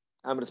division,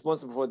 I'm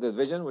responsible for the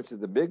division, which is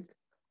the big,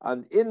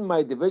 and in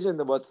my division,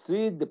 there were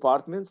 3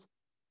 departments.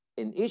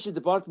 In each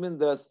department,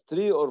 there's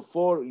 3 or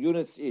 4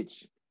 units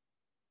each.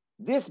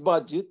 This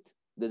budget,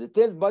 the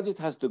detailed budget,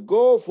 has to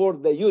go for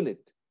the unit.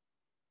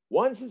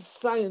 Once it's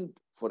signed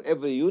for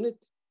every unit,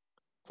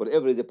 for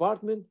every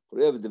department, for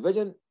every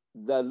division,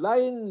 the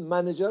line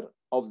manager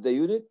of the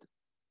unit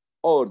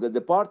or the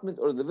department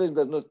or the division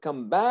does not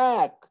come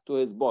back to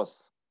his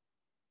boss.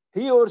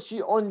 He or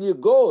she only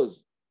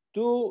goes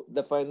to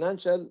the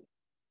financial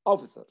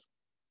officer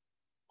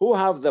who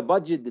have the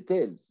budget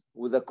details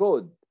with a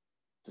code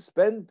to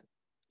spend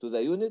to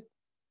the unit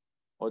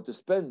or to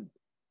spend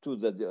to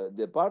the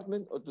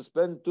department or to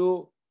spend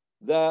to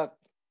the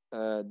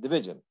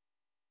division.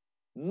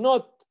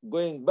 Not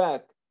going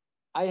back.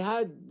 I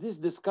had this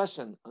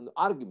discussion and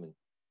argument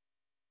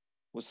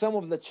with some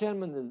of the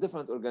chairmen in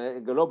different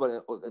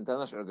global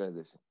international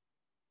organizations.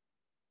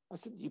 I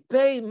said, you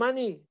pay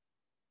money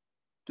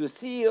to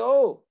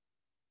CEO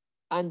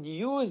and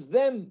use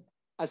them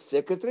as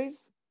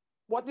secretaries?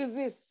 What is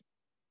this?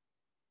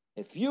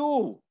 If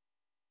you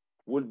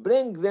will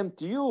bring them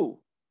to you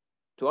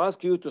to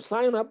ask you to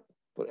sign up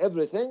for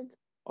everything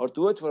or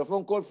to wait for a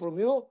phone call from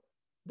you,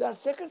 they are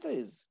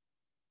secretaries.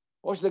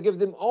 Or should I give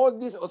them all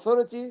this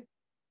authority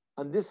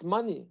and this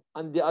money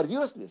and they are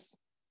useless?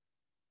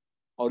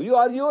 Or you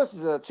are useless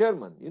as a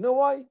chairman. You know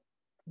why?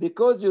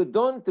 Because you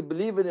don't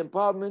believe in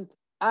empowerment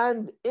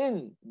and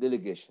in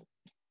delegation.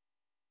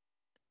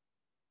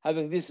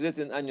 Having this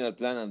written annual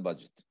plan and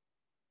budget.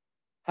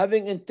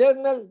 Having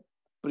internal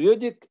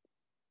periodic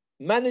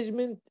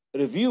management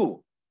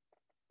review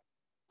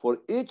for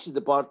each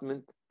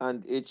department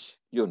and each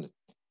unit.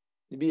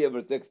 Maybe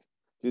every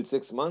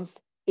 6 months,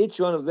 each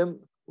one of them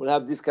will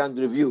have this kind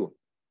of review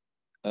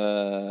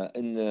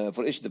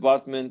for each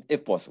department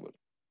if possible.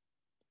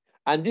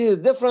 And this is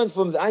different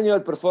from the annual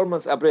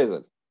performance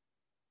appraisal.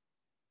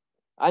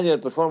 Annual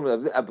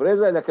performance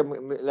appraisal,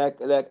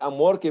 like I'm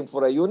working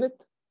for a unit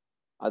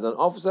as an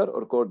officer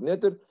or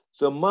coordinator.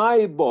 So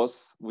my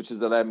boss, which is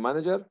the line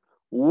manager,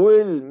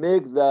 will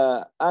make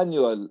the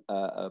annual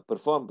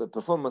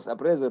performance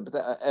appraisal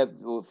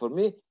for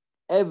me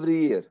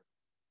every year.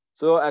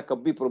 So I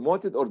can be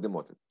promoted or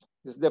demoted.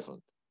 It's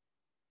different.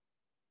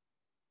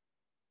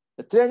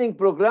 The training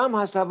program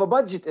has to have a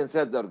budget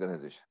inside the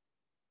organization.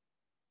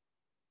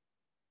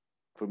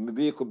 For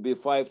maybe it could be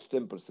 5 to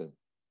 10%.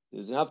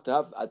 You have to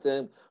have a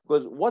training,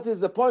 because what is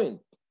the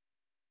point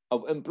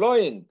of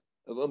employing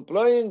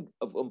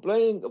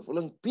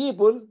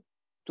people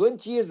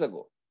 20 years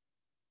ago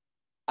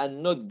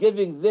and not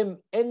giving them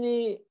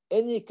any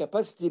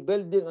capacity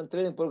building and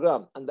training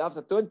program? And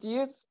after 20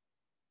 years,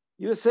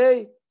 you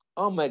say,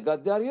 oh my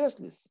God, they are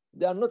useless.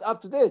 They are not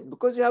up to date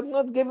because you have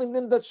not given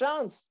them the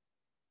chance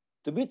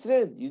to be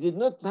trained. You did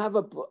not have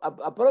a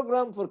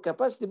program for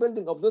capacity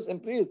building of those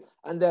employees.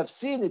 And I've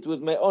seen it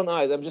with my own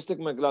eyes. I'm just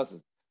taking my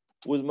glasses.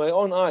 With my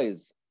own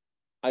eyes.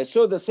 I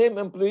saw the same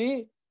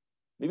employee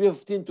maybe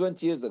 15,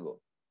 20 years ago.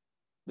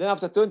 Then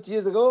after 20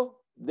 years ago,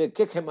 they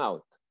kick him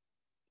out.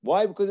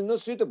 Why? Because he's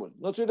not suitable.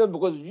 Not suitable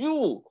because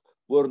you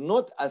were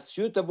not a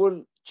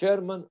suitable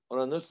chairman or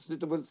a not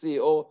suitable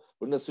CEO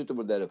or not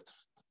suitable director.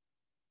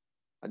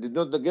 I did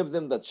not give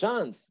them the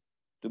chance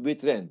to be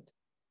trained.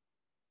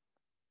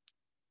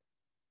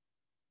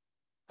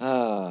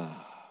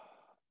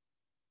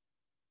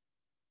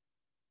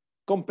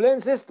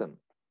 Complaint system.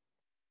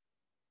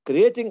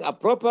 Creating a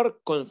proper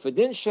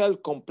confidential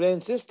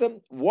complaint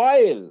system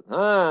while,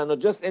 not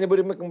just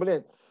anybody make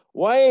complaint,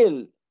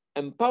 while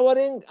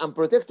empowering and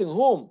protecting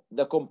whom?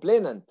 The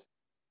complainant.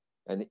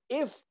 And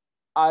if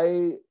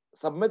I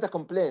submit a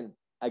complaint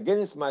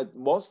against my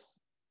boss,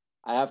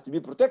 I have to be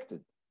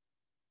protected.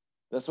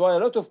 That's why a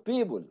lot of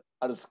people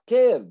are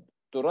scared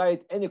to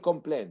write any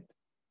complaint,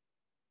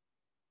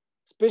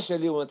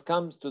 especially when it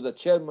comes to the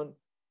chairman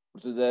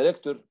or to the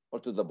director, or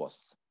to the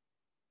boss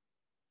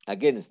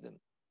against them.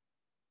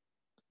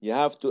 You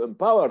have to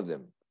empower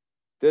them,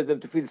 tell them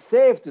to feel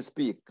safe to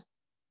speak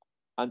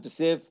and to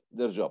save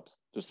their jobs,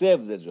 not to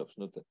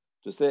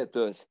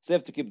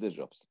save to keep their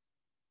jobs.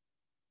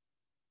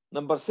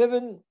 Number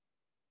 7,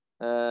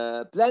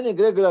 planning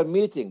regular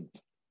meeting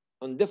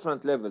on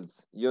different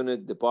levels,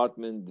 unit,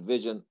 department,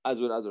 division, as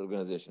well as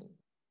organization.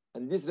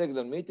 And this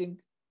regular meeting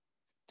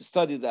to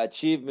study the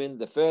achievement,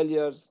 the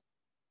failures,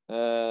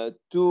 to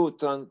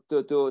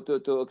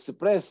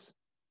express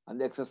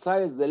and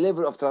exercise the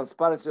level of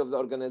transparency of the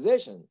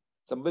organization.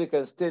 Somebody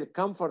can stay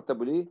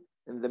comfortably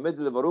in the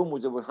middle of a room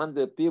with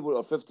 100 people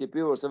or 50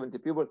 people or 70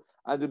 people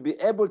and will be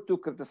able to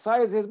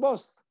criticize his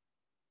boss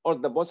or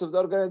the boss of the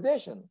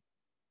organization,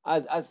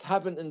 as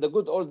happened in the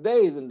good old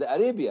days in the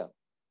Arabia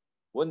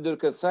when they're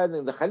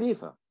criticizing the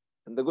Khalifa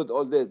in the good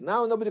old days.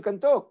 Now nobody can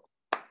talk.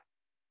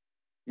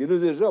 You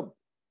lose your job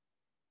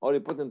or you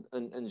put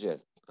in jail,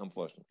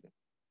 unfortunately.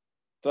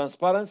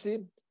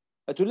 Transparency,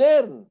 to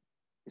learn.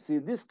 You see,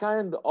 this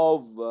kind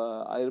of,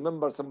 I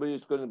remember somebody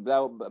used to call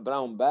it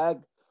brown bag,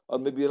 or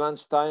maybe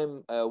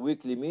lunchtime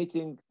weekly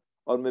meeting,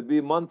 or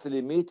maybe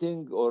monthly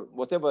meeting, or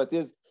whatever it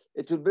is.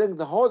 It will bring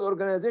the whole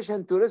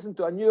organization to listen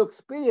to a new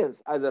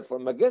experience, either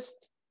from a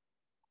guest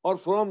or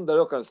from the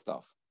local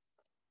staff.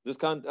 This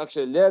kind of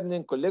actually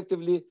learning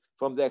collectively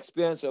from the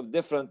experience of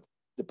different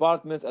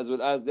departments as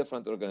well as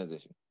different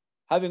organizations.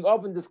 Having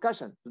open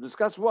discussion to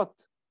discuss what?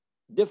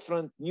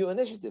 Different new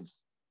initiatives.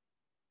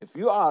 If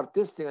you are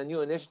testing a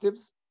new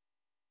initiatives,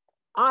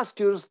 ask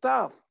your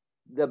staff,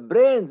 the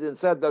brains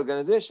inside the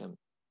organization.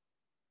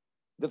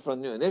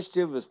 Different new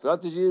initiatives,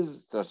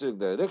 strategies, strategic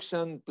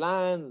direction,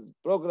 plans,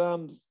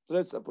 programs,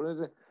 threats,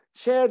 opportunities.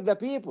 Share the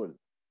people.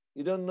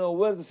 You don't know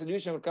where the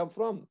solution will come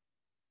from.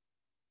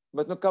 It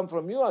might not come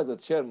from you as a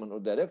chairman or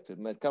director. It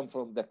might come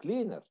from the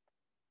cleaner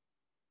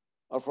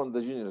or from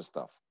the junior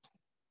staff.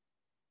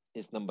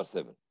 It's number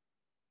 7.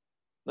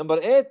 Number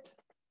 8,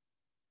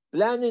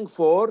 planning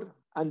for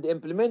and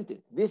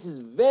implementing. This is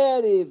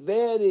very,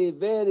 very,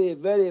 very,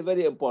 very,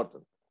 very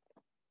important.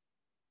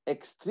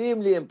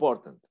 Extremely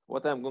important,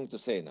 what I'm going to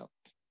say now.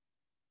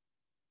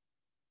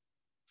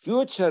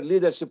 Future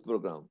leadership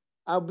program.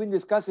 I've been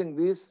discussing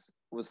this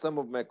with some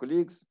of my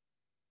colleagues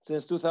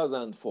since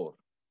 2004.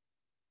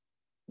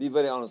 Be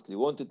very honestly,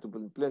 wanted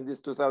to plan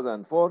this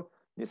 2004,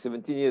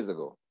 17 years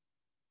ago.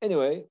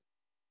 Anyway,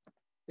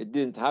 it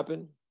didn't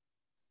happen.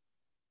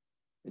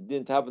 It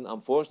didn't happen,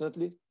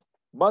 unfortunately.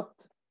 But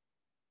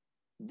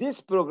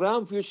this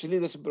program, Future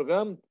Leadership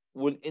Program,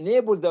 will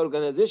enable the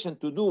organization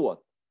to do what?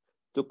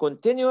 To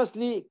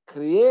continuously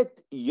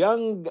create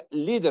young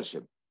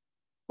leadership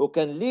who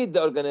can lead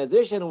the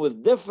organization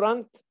with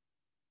different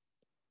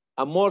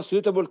and more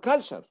suitable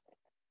culture.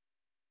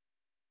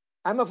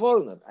 I'm a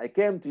foreigner. I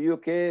came to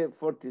UK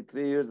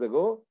 43 years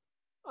ago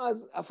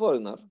as a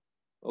foreigner.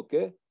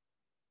 Okay.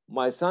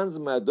 My sons,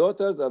 my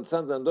daughters, and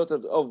sons and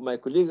daughters of my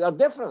colleagues are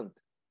different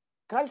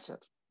culture.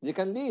 They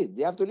can lead.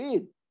 They have to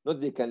lead. Not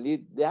they can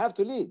lead. They have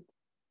to lead.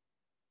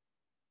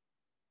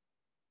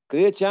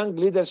 Create young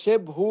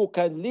leadership who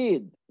can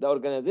lead the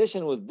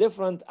organization with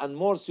different and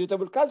more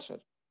suitable culture,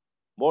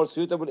 more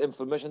suitable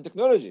information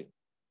technology,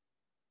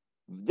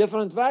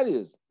 different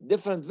values,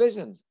 different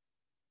visions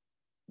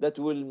that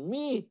will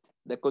meet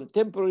the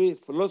contemporary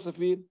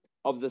philosophy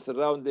of the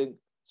surrounding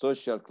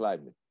social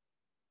climate.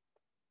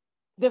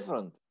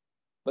 Different,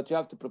 but you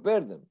have to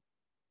prepare them.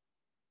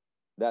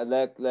 That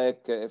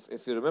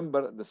if you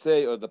remember the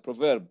say or the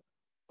proverb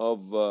of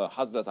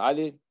Hazrat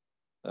Ali,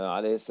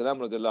 alayhi salam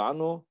radiallahu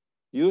anhu,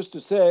 used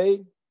to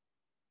say,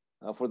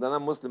 for the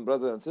non-Muslim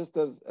brothers and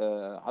sisters,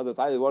 Hazrat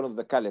Ali, one of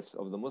the caliphs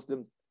of the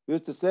Muslims,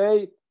 used to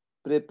say,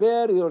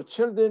 prepare your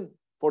children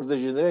for the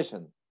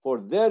generation, for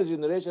their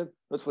generation,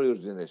 not for your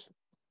generation.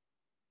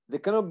 They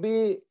cannot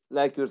be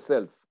like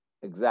yourself,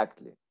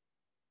 exactly.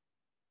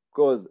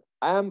 Because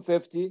I am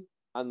 50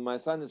 and my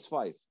son is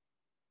 5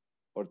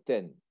 or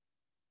 10.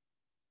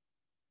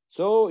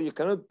 So you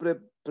cannot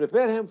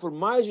prepare him for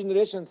my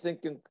generation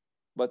thinking,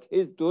 but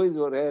to his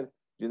or her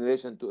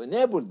generation, to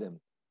enable them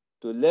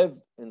to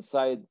live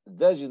inside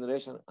their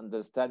generation,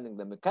 understanding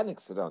the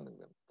mechanics surrounding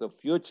them. So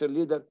Future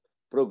Leader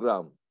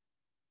Program.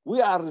 We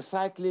are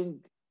recycling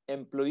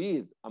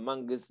employees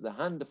amongst the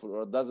handful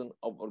or a dozen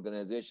of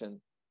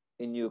organizations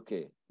in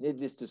UK.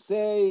 Needless to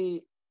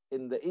say,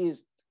 in the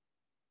East,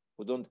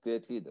 we don't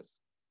create leaders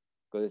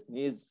because it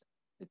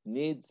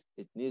needs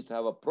to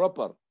have a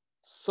proper,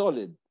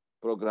 solid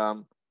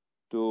program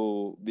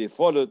to be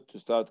followed to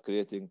start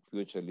creating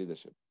future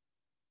leadership.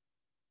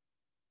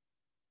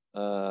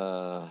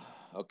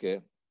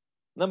 Okay.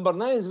 Number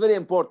 9 is very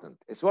important.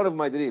 It's one of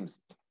my dreams.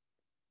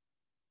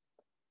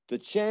 To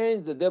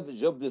change the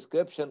job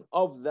description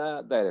of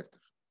the director.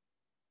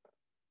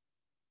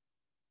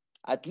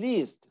 At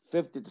least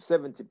 50 to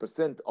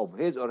 70% of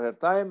his or her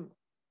time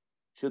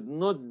should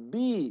not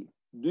be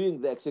doing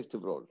the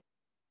executive role.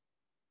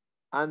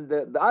 And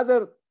the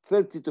other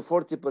 30 to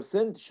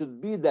 40%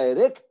 should be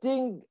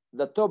directing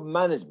the top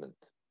management.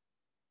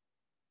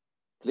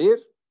 Clear?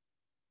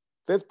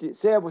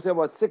 say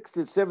about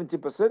 60 to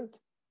 70%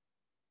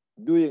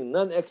 doing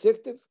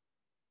non-executive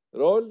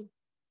role,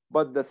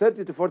 but the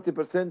 30 to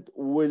 40%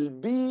 will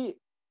be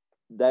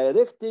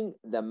directing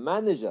the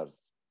managers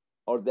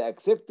or the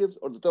executives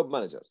or the top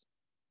managers.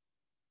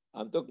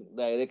 I'm talking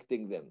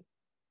directing them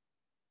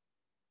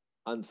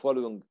and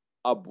following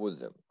up with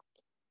them.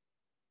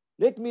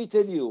 Let me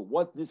tell you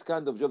what this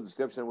kind of job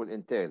description will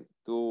entail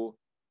to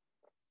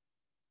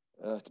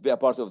be a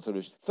part of the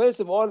solution. First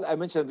of all, I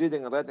mentioned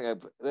reading and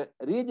writing.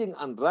 Reading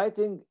and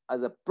writing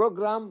as a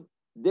program,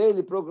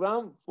 daily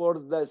program for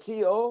the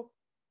CEO,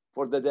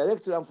 for the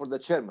director, and for the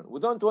chairman. We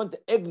don't want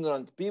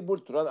ignorant people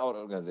to run our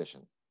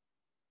organization.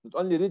 Not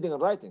only reading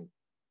and writing,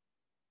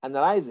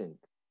 analyzing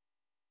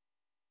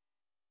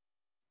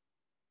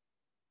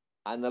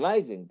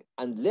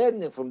and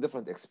learning from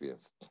different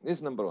experience. This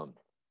is number one.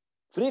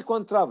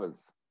 Frequent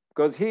travels,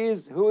 because he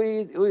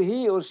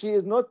or she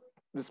is not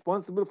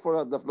responsible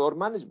for the floor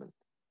management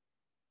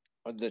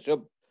or the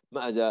shop,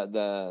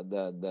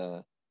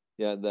 the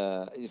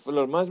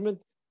floor management.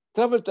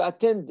 Travel to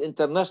attend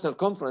international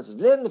conferences.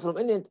 Learn from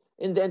any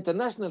in the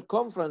international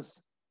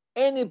conference.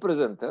 Any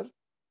presenter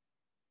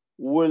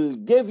will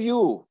give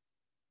you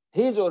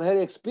his or her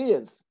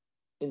experience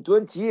in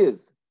 20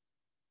 years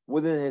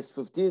within his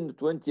 15 to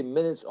 20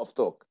 minutes of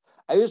talk.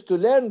 I used to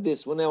learn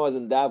this when I was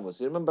in Davos.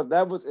 You remember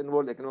Davos in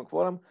World Economic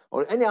Forum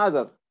or any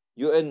other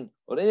UN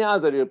or any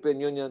other European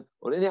Union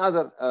or any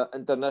other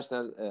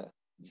international,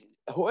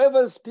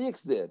 whoever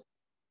speaks there,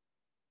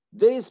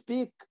 they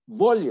speak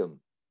volume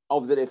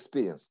of their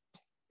experience.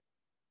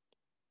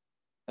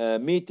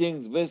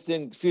 Meetings,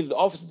 visiting field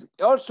offices.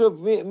 Also,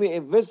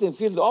 visiting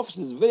field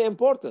offices is very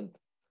important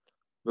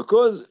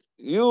because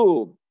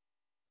you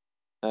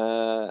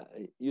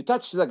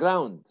touch the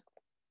ground.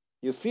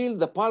 You feel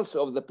the pulse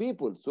of the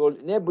people, so it will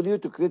enable you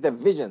to create a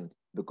vision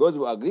because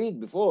we agreed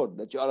before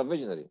that you are a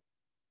visionary.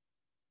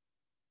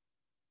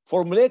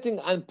 Formulating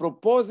and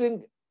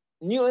proposing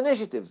new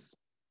initiatives.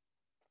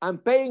 I'm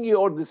paying you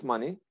all this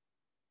money,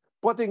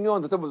 putting you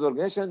on the top of the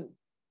organization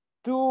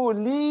to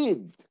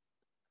lead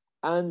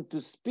and to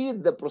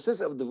speed the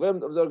process of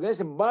development of the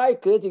organization by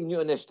creating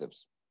new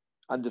initiatives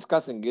and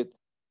discussing it,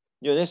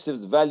 new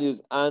initiatives, values,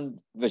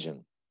 and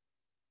vision.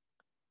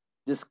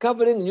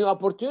 Discovering new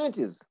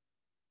opportunities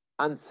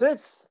and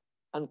threats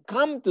and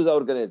come to the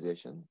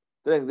organization,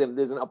 telling them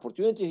there's an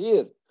opportunity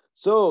here.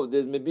 So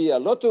there may be a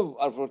lot of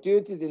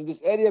opportunities in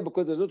this area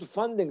because there's a lot of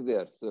funding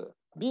there. So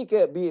be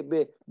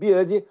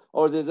ready,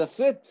 or there's a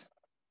threat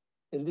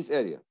in this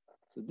area.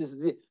 So this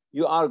is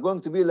you are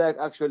going to be like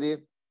actually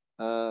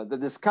the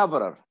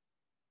discoverer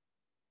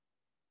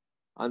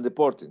and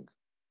reporting.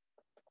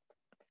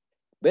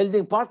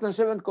 Building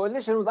partnership and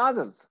coalition with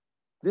others.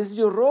 This is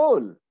your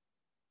role.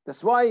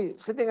 That's why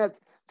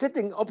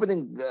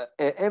opening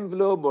an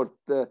envelope or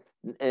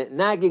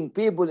nagging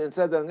people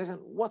inside the organization.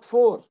 What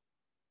for?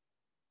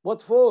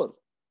 What for?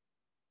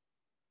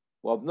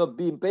 We have not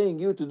been paying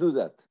you to do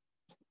that.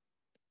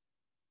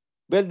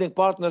 Building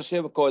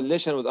partnership,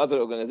 coalition with other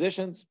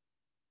organizations.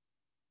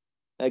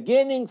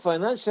 Gaining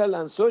financial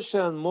and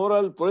social and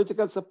moral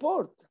political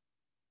support.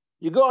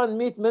 You go and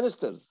meet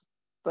ministers,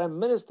 prime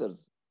ministers,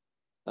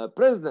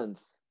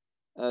 presidents,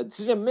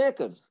 decision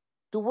makers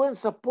to win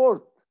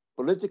support,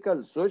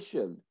 political,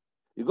 social.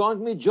 You go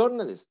and meet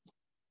journalists.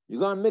 You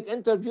go and make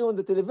interview on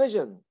the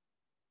television.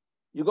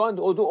 You go and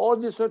do all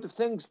these sort of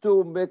things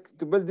to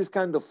build this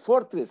kind of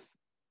fortress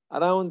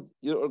around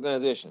your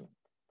organization.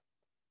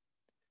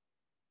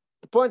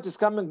 The point is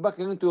coming back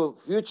into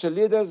future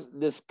leaders,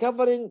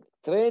 discovering,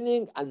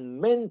 training,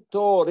 and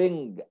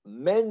mentoring.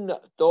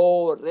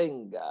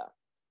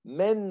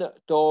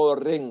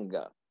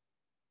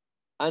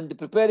 And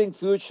preparing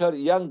future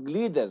young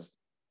leaders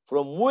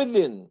from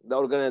within the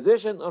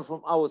organization or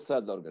from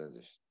outside the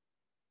organization.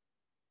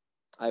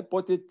 I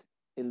put it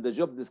in the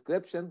job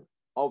description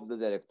of the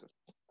director.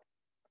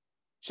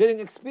 Sharing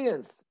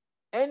experience.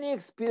 Any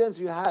experience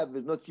you have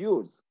is not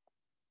yours.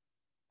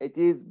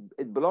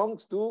 It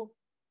belongs to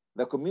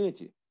the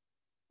community.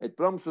 It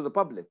belongs to the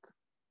public.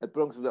 It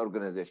belongs to the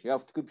organization. You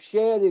have to keep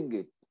sharing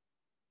it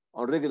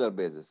on a regular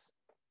basis.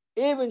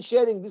 Even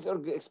sharing this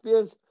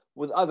experience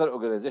with other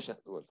organizations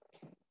as well.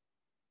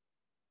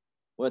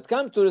 When it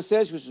comes to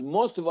research, which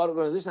most of our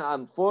organizations,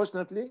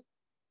 unfortunately,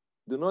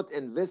 do not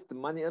invest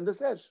money in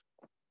research.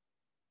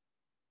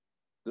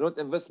 Do not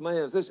invest money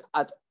in research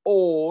at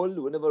all.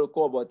 Whenever we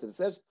call about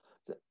research,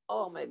 say,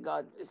 oh my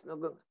God, it's not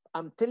good.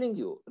 I'm telling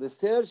you,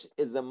 research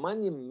is a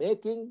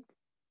money-making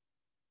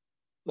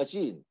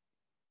machine.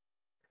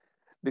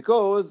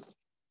 Because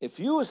if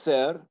you,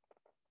 sir,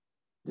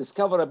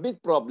 discover a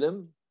big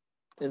problem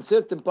in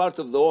certain part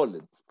of the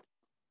world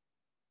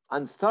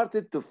and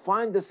started to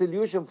find a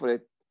solution for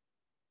it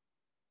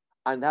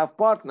and have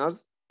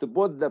partners to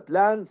put the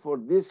plan for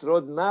this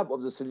roadmap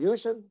of the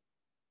solution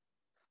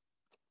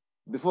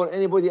before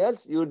anybody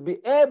else, you would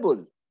be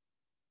able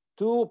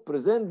to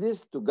present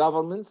this to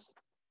governments,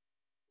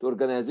 to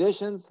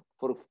organizations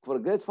for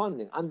great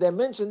funding. And I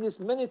mentioned this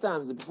many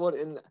times before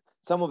in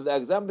some of the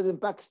examples in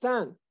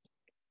Pakistan.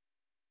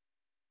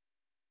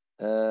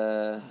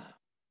 uh,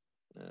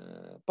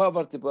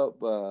 poverty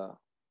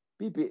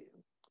PP,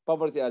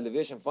 Poverty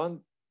Alleviation Fund,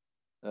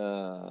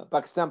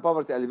 Pakistan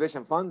Poverty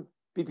Alleviation Fund,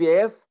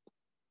 PPAF,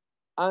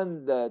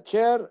 and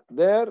chair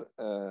there,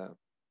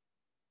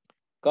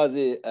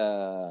 Qazi,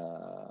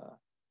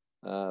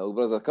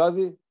 Brother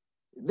Qazi.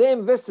 They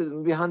invested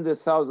maybe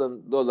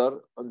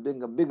 $100,000 on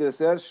doing a big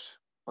research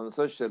on a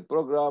social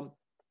program,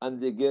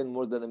 and they gained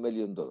more than $1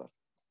 million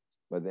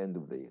by the end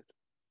of the year.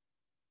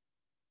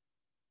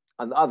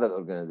 And other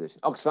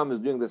organizations, Oxfam is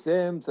doing the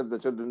same, Save the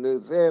Children doing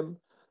the same,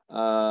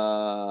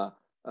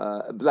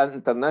 Plan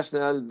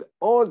International,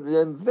 all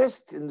they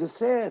invest in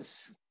research.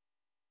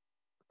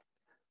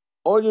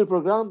 All your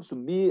programs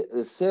should be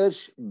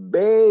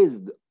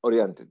research-based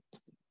oriented.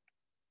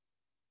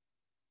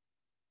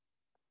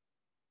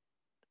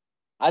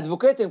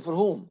 Advocating for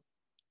whom?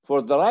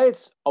 For the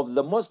rights of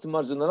the most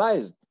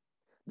marginalized,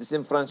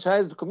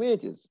 disenfranchised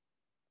communities.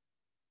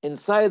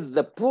 Inside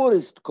the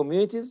poorest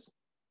communities,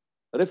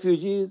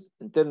 refugees,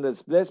 internal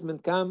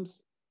displacement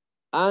camps,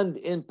 and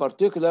in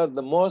particular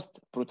the most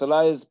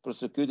brutalized,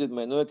 persecuted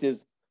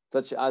minorities,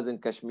 such as in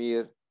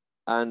Kashmir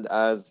and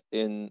as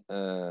in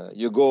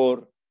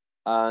Uyghur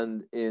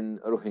and in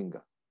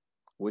Rohingya,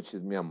 which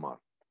is Myanmar.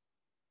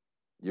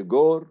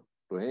 Uyghur,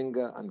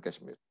 Rohingya, and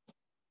Kashmir.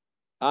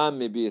 And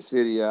maybe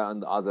Syria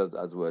and others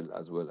as well.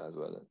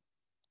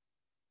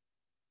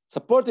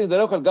 Supporting the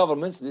local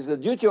governments, this is a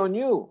duty on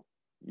you.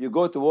 You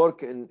go to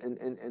work in a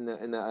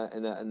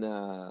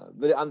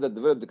very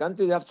underdeveloped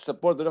country, you have to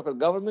support the local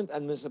government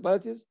and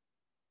municipalities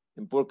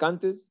in poor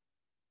countries,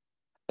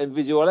 and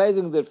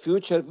visualizing their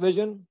future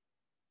vision,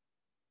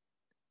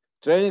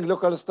 training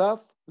local staff,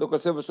 local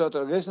civil society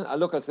organizations, and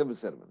local civil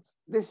servants.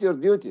 This is your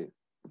duty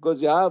because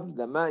you are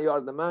the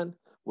man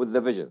with the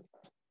vision,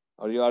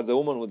 or you are the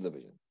woman with the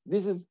vision.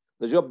 This is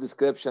the job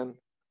description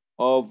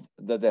of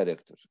the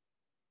director.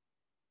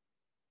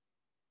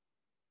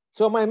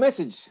 So my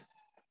message,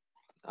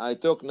 I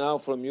took now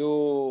from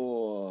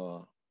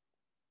you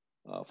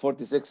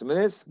 46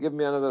 minutes. Give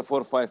me another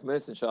 4 or 5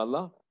 minutes,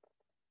 inshallah.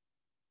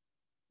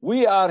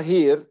 We are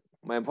here,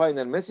 my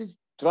final message,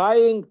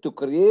 trying to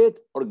create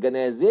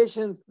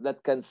organizations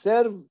that can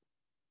serve,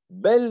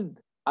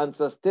 build, and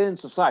sustain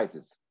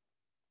societies.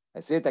 I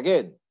say it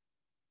again.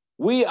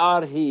 We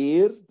are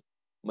here,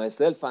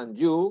 myself and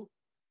you,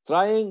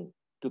 trying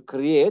to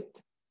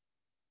create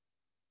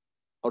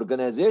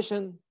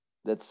organizations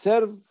that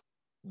serve,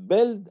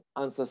 build,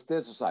 and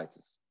sustain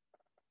societies.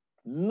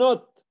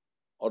 Not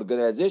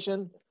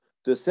organization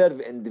to serve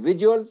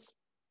individuals,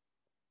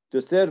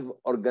 to serve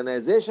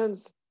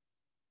organizations,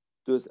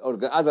 to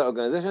other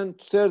organizations,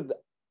 to serve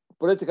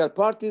political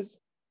parties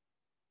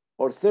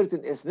or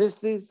certain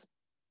ethnicities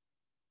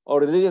or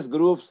religious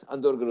groups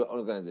and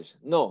organizations.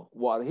 No,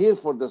 we are here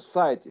for the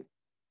society,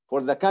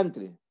 for the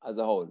country as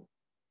a whole.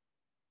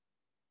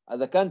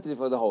 As a country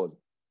for the whole.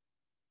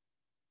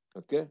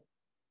 Okay?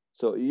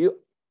 So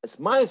it's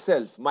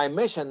myself, my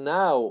mission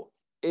now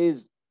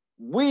is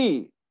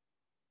we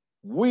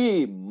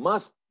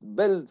must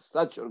build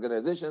such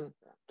organization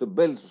to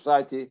build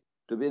society,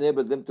 to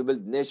enable them to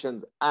build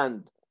nations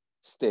and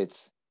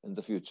states in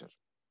the future.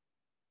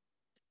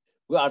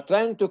 We are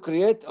trying to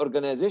create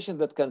organizations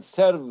that can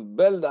serve,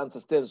 build, and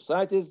sustain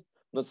societies,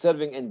 not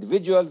serving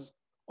individuals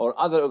or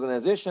other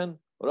organizations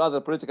or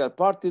other political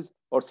parties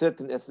or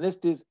certain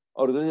ethnicities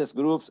or religious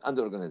groups and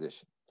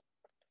organizations.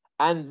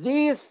 And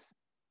these,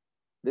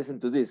 listen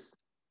to this,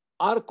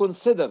 are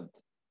considered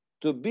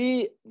to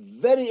be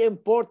very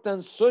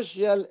important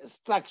social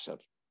structure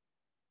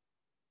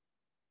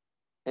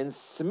in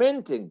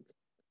cementing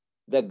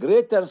the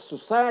greater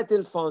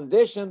societal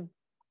foundation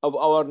of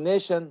our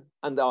nation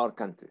and our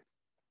country.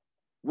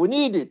 We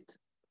need it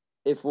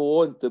if we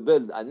want to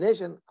build a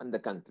nation and a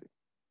country,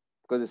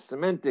 because it's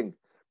cementing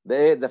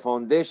the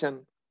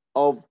foundation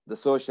of the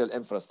social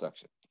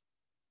infrastructure.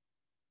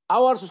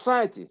 Our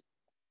society,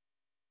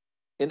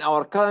 in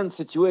our current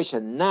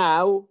situation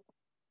now,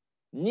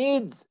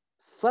 needs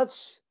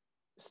such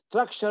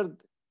structured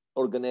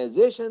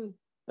organization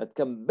that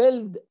can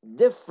build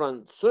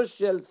different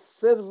social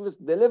service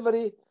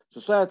delivery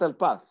societal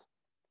paths.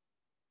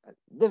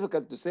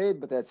 Difficult to say it,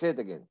 but I'll say it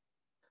again.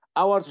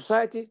 Our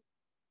society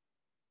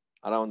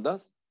around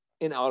us,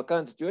 in our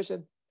current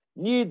situation,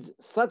 needs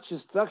such a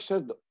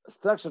structured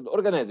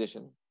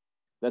organization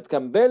that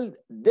can build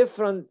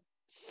different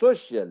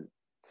social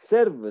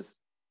service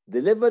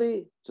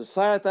delivery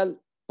societal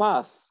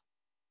paths.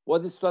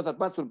 What this societal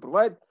path will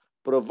provide?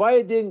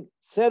 Providing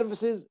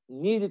services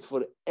needed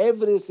for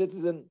every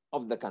citizen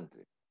of the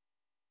country.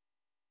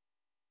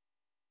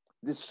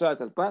 This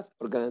societal path,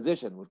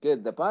 organization will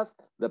create the path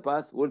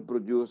will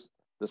produce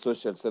the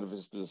social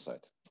services to the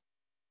society.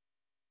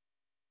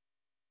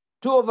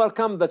 To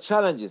overcome the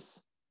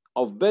challenges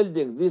of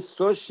building this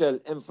social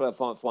infra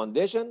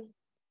foundation,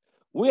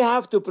 we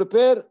have to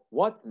prepare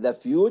what? The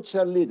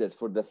future leaders.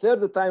 For the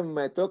third time in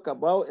my talk,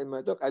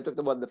 I talked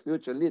about the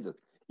future leaders.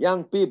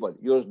 Young people,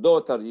 your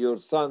daughter, your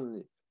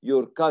son,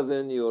 your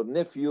cousin, your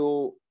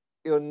nephew,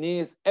 your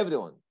niece,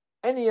 everyone,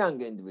 any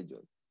young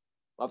individual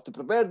We have to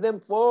prepare them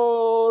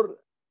for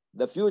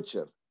the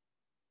future.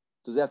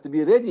 So they have to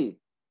be ready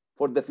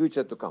for the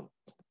future to come.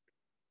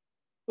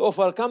 To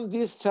overcome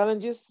these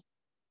challenges,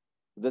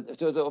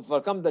 to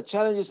overcome the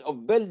challenges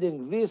of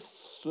building these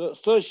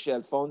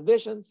social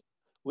foundations,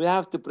 we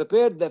have to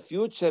prepare the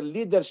future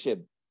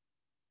leadership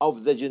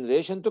of the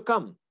generation to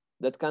come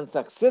that can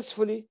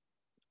successfully,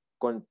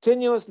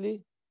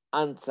 continuously,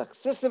 and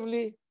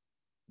successively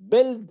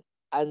build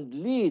and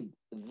lead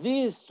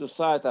this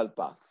societal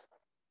path.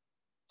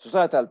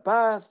 Societal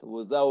path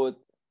without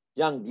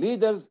young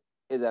leaders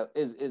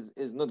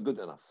is not good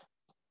enough.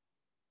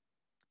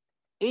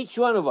 Each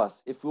one of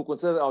us, if we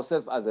consider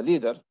ourselves as a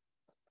leader,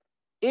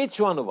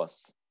 each one of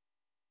us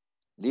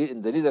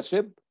in the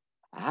leadership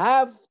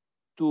have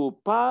to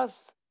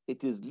pass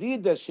its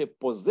leadership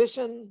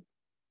position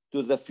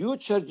to the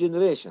future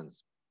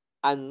generations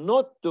and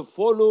not to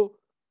follow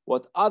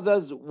what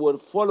others were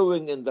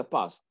following in the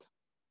past.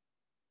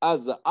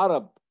 As the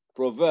Arab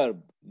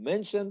proverb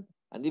mentioned,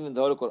 and even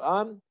the Holy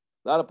Quran,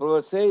 the Arab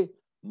proverbs say,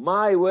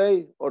 my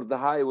way or the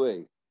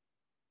highway.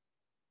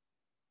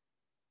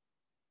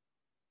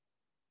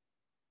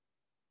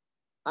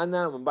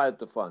 أنا من بعد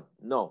الطوفان.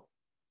 No.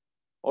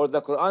 Or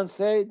the Quran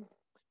said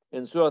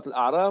in Surah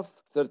Al-A'raf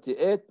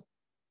 38,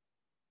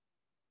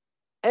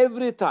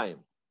 every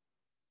time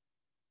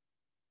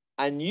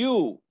a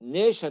new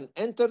nation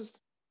enters,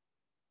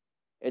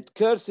 it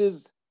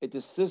curses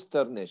its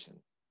sister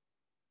nation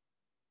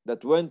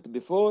that went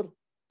before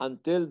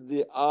until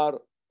they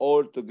are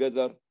all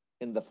together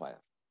in the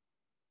fire.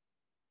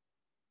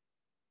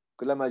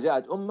 كلما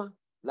جاءت أمة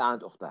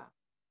لعنت أختها.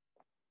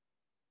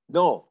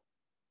 No,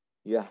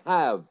 you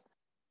have,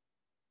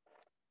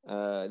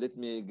 let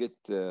me get,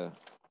 this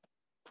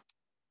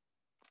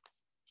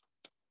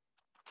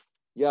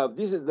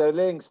is the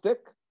relaying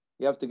stick.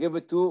 You have to give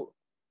it to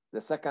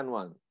the second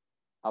one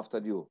after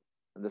you,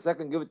 and the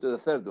second give it to the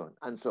third one,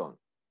 and so on.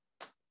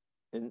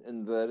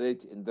 In the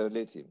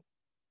relay team.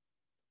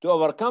 To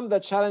overcome the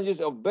challenges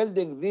of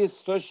building this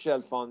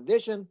social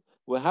foundation,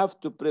 we have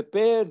to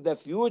prepare the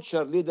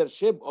future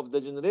leadership of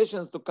the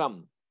generations to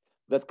come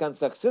that can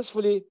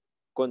successfully,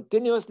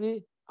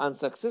 continuously, and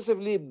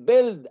successively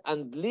build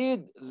and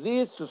lead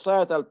this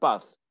societal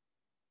path.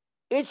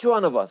 Each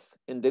one of us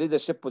in the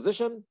leadership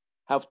position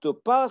have to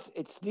pass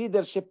its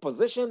leadership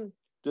position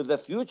to the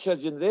future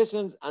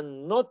generations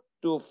and not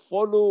to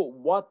follow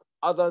what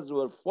others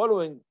were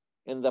following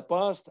in the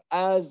past,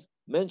 as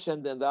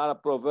mentioned in the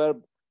Arab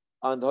proverb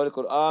and the Holy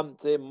Quran,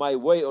 say, my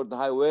way or the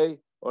highway,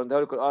 or in the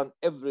Holy Quran,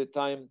 every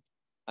time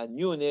a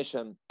new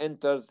nation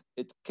enters,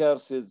 it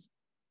curses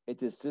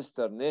its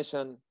sister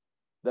nation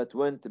that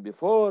went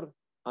before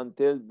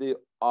until they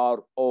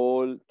are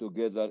all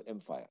together in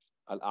fire.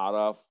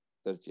 Al-A'raf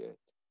 38.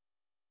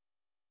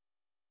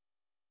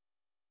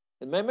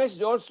 In my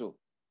message also,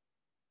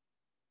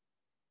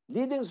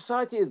 leading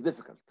society is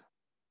difficult.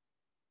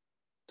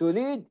 To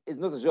lead is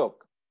not a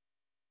joke.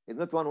 It's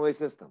not one-way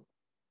system.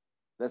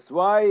 That's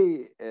why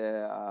in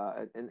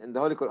the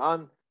Holy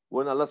Quran,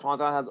 when Allah subhanahu wa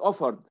ta'ala had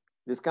offered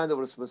this kind of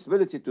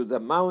responsibility to the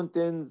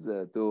mountains,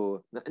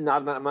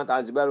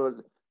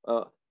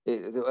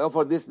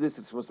 offer this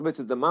responsibility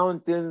to the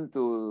mountain,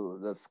 to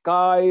the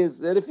skies,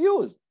 they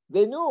refused.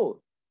 They knew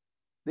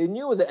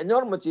the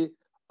enormity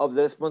of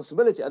the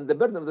responsibility and the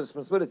burden of the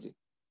responsibility.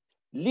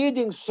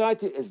 Leading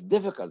society is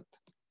difficult,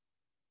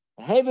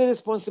 heavy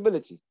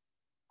responsibility,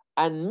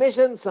 and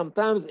mission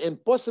sometimes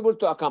impossible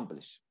to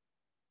accomplish.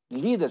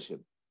 Leadership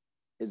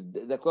is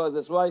the cause.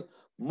 That's why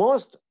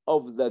most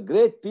of the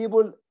great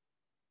people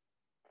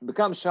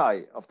become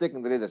shy of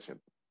taking the leadership,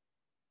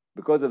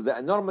 because of the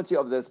enormity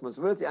of the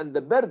responsibility and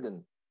the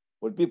burden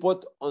will be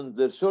put on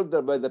their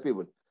shoulder by the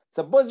people.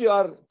 Suppose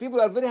people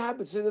are very happy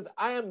to say that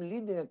I am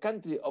leading a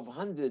country of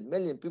 100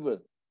 million people.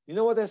 You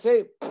know what I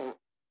say?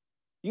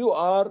 You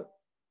are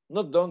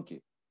not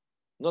donkey,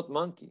 not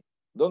monkey.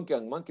 Donkey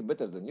and monkey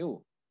better than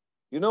you.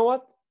 You know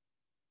what?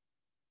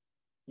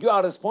 You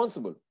are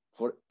responsible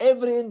for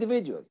every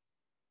individual.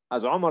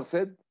 As Omar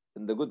said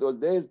in the good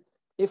old days,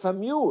 if a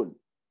mule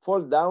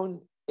fall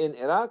down in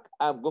Iraq,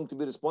 I'm going to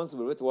be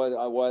responsible with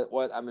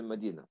while I'm in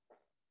Medina.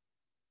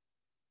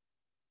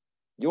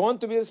 You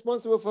want to be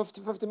responsible for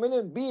 50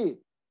 million? Be,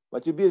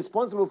 but you be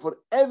responsible for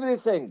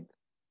everything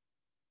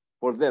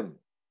for them.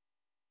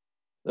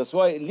 That's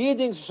why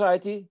leading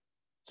societies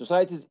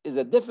is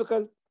a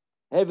difficult,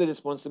 heavy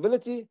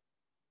responsibility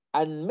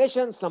and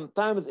mission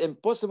sometimes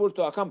impossible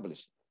to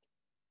accomplish.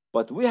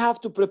 But we have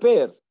to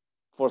prepare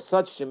for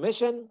such a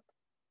mission,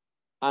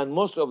 and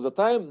most of the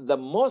time, the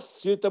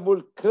most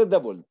suitable,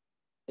 credible,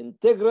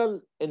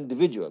 integral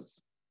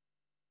individuals,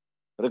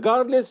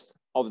 regardless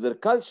of their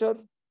culture,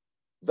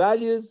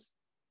 values,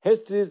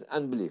 histories,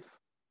 and belief.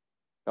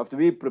 You have to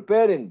be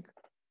preparing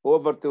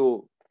over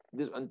to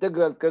this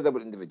integral,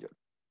 credible individual.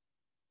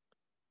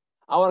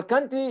 Our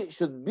country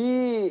should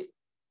be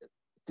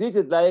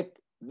treated like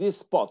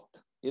this pot.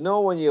 You know,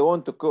 when you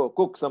want to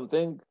cook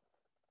something,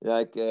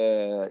 like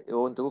you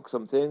want to cook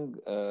something,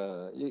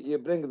 you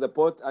bring the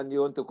pot and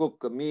you want to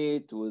cook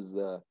meat with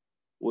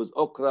with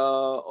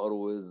okra or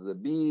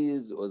with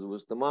peas or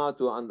with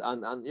tomato,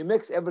 and you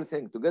mix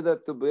everything together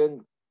to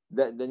bring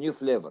the new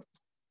flavor.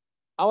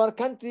 Our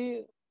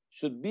country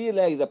should be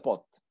like the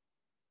pot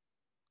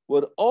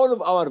where all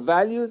of our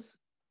values,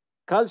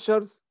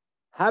 cultures,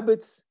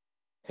 habits,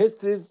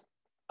 histories,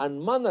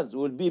 and manners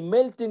will be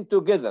melting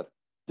together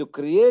to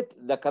create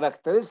the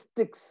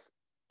characteristics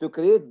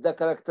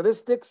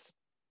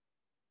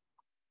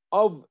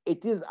of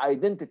its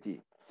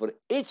identity. For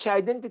each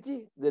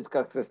identity, there's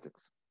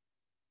characteristics,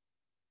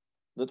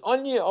 not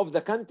only of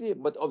the country,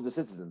 but of the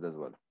citizens as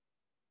well.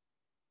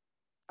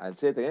 I'll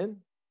say it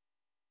again.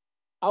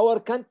 Our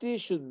country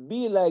should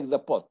be like the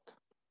pot,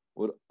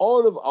 where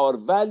all of our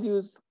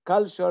values,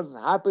 cultures,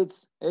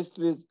 habits,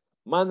 histories,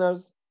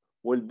 manners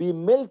will be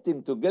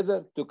melting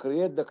together to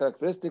create the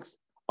characteristics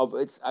of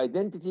its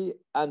identity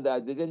and the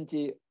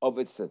identity of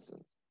its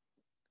citizens.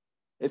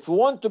 If we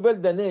want to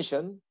build a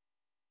nation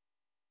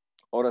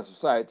or a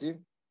society,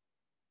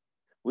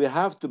 we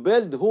have to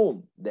build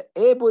whom? The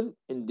able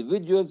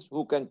individuals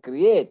who can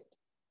create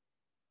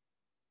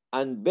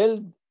and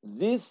build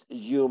this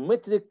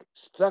geometric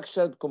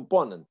structured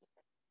component,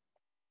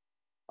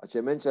 which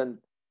I mentioned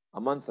a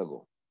month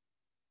ago.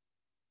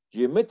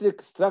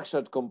 Geometric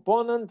structured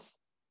components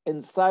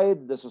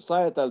inside the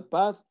societal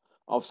path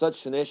of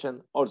such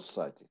nation or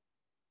society.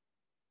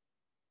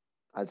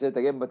 I'll say it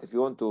again, but if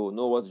you want to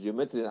know what's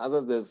geometry and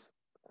others, there's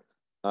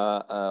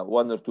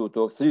one or two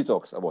talks, three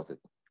talks about it.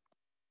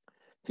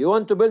 If you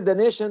want to build a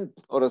nation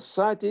or a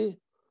society,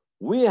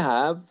 if we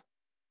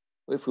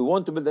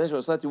want to build a nation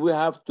or society, we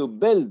have to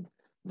build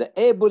the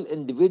able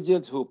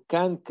individuals who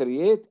can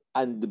create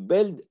and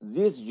build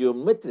these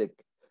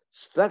geometric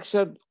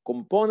structured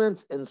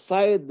components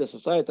inside the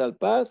societal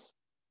path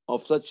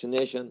of such a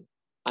nation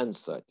and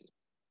society.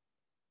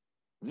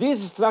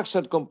 This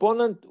structured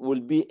component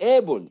will be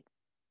able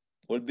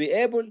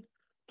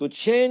to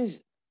change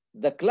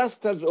the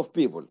clusters of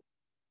people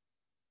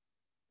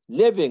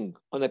living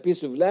on a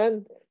piece of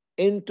land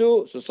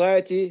into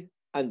society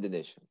and the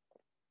nation.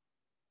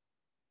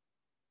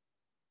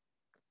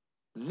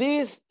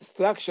 These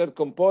structured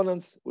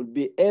components will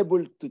be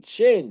able to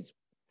change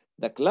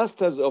the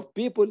clusters of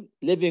people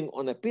living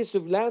on a piece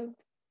of land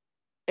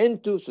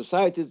into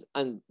societies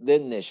and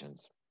then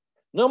nations.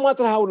 No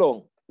matter how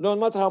long, no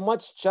matter how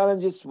much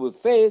challenges we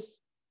face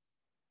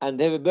and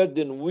heavy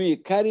burden we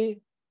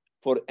carry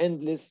for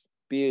endless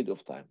period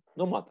of time.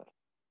 No matter.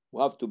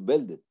 We have to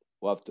build it.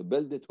 We have to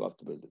build it. We have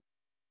to build it.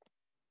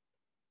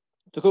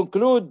 To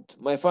conclude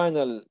my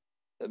final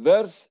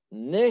verse,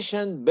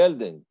 nation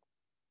building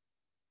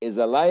is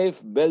a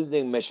life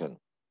building mission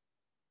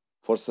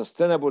for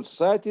sustainable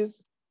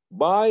societies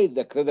by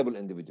the credible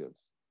individuals.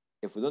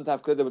 If we don't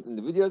have credible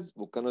individuals,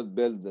 we cannot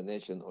build the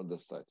nation or the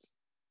societies.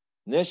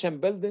 Nation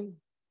building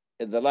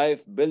is a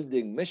life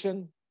building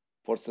mission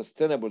for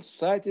sustainable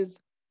societies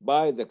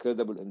by the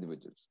credible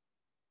individuals.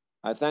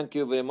 I thank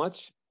you very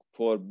much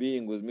for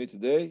being with me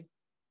today.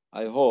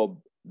 I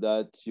hope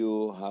that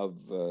you have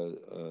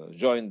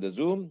joined the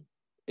Zoom.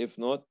 If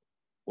not,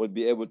 we'll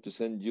be able to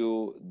send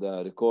you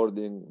the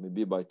recording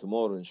maybe by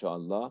tomorrow,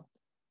 inshallah.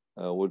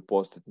 We'll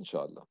post it,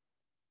 inshallah.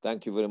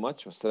 Thank you very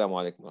much. Wassalamu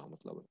alaikum wa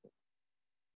rahmatullahi wa barakatuh.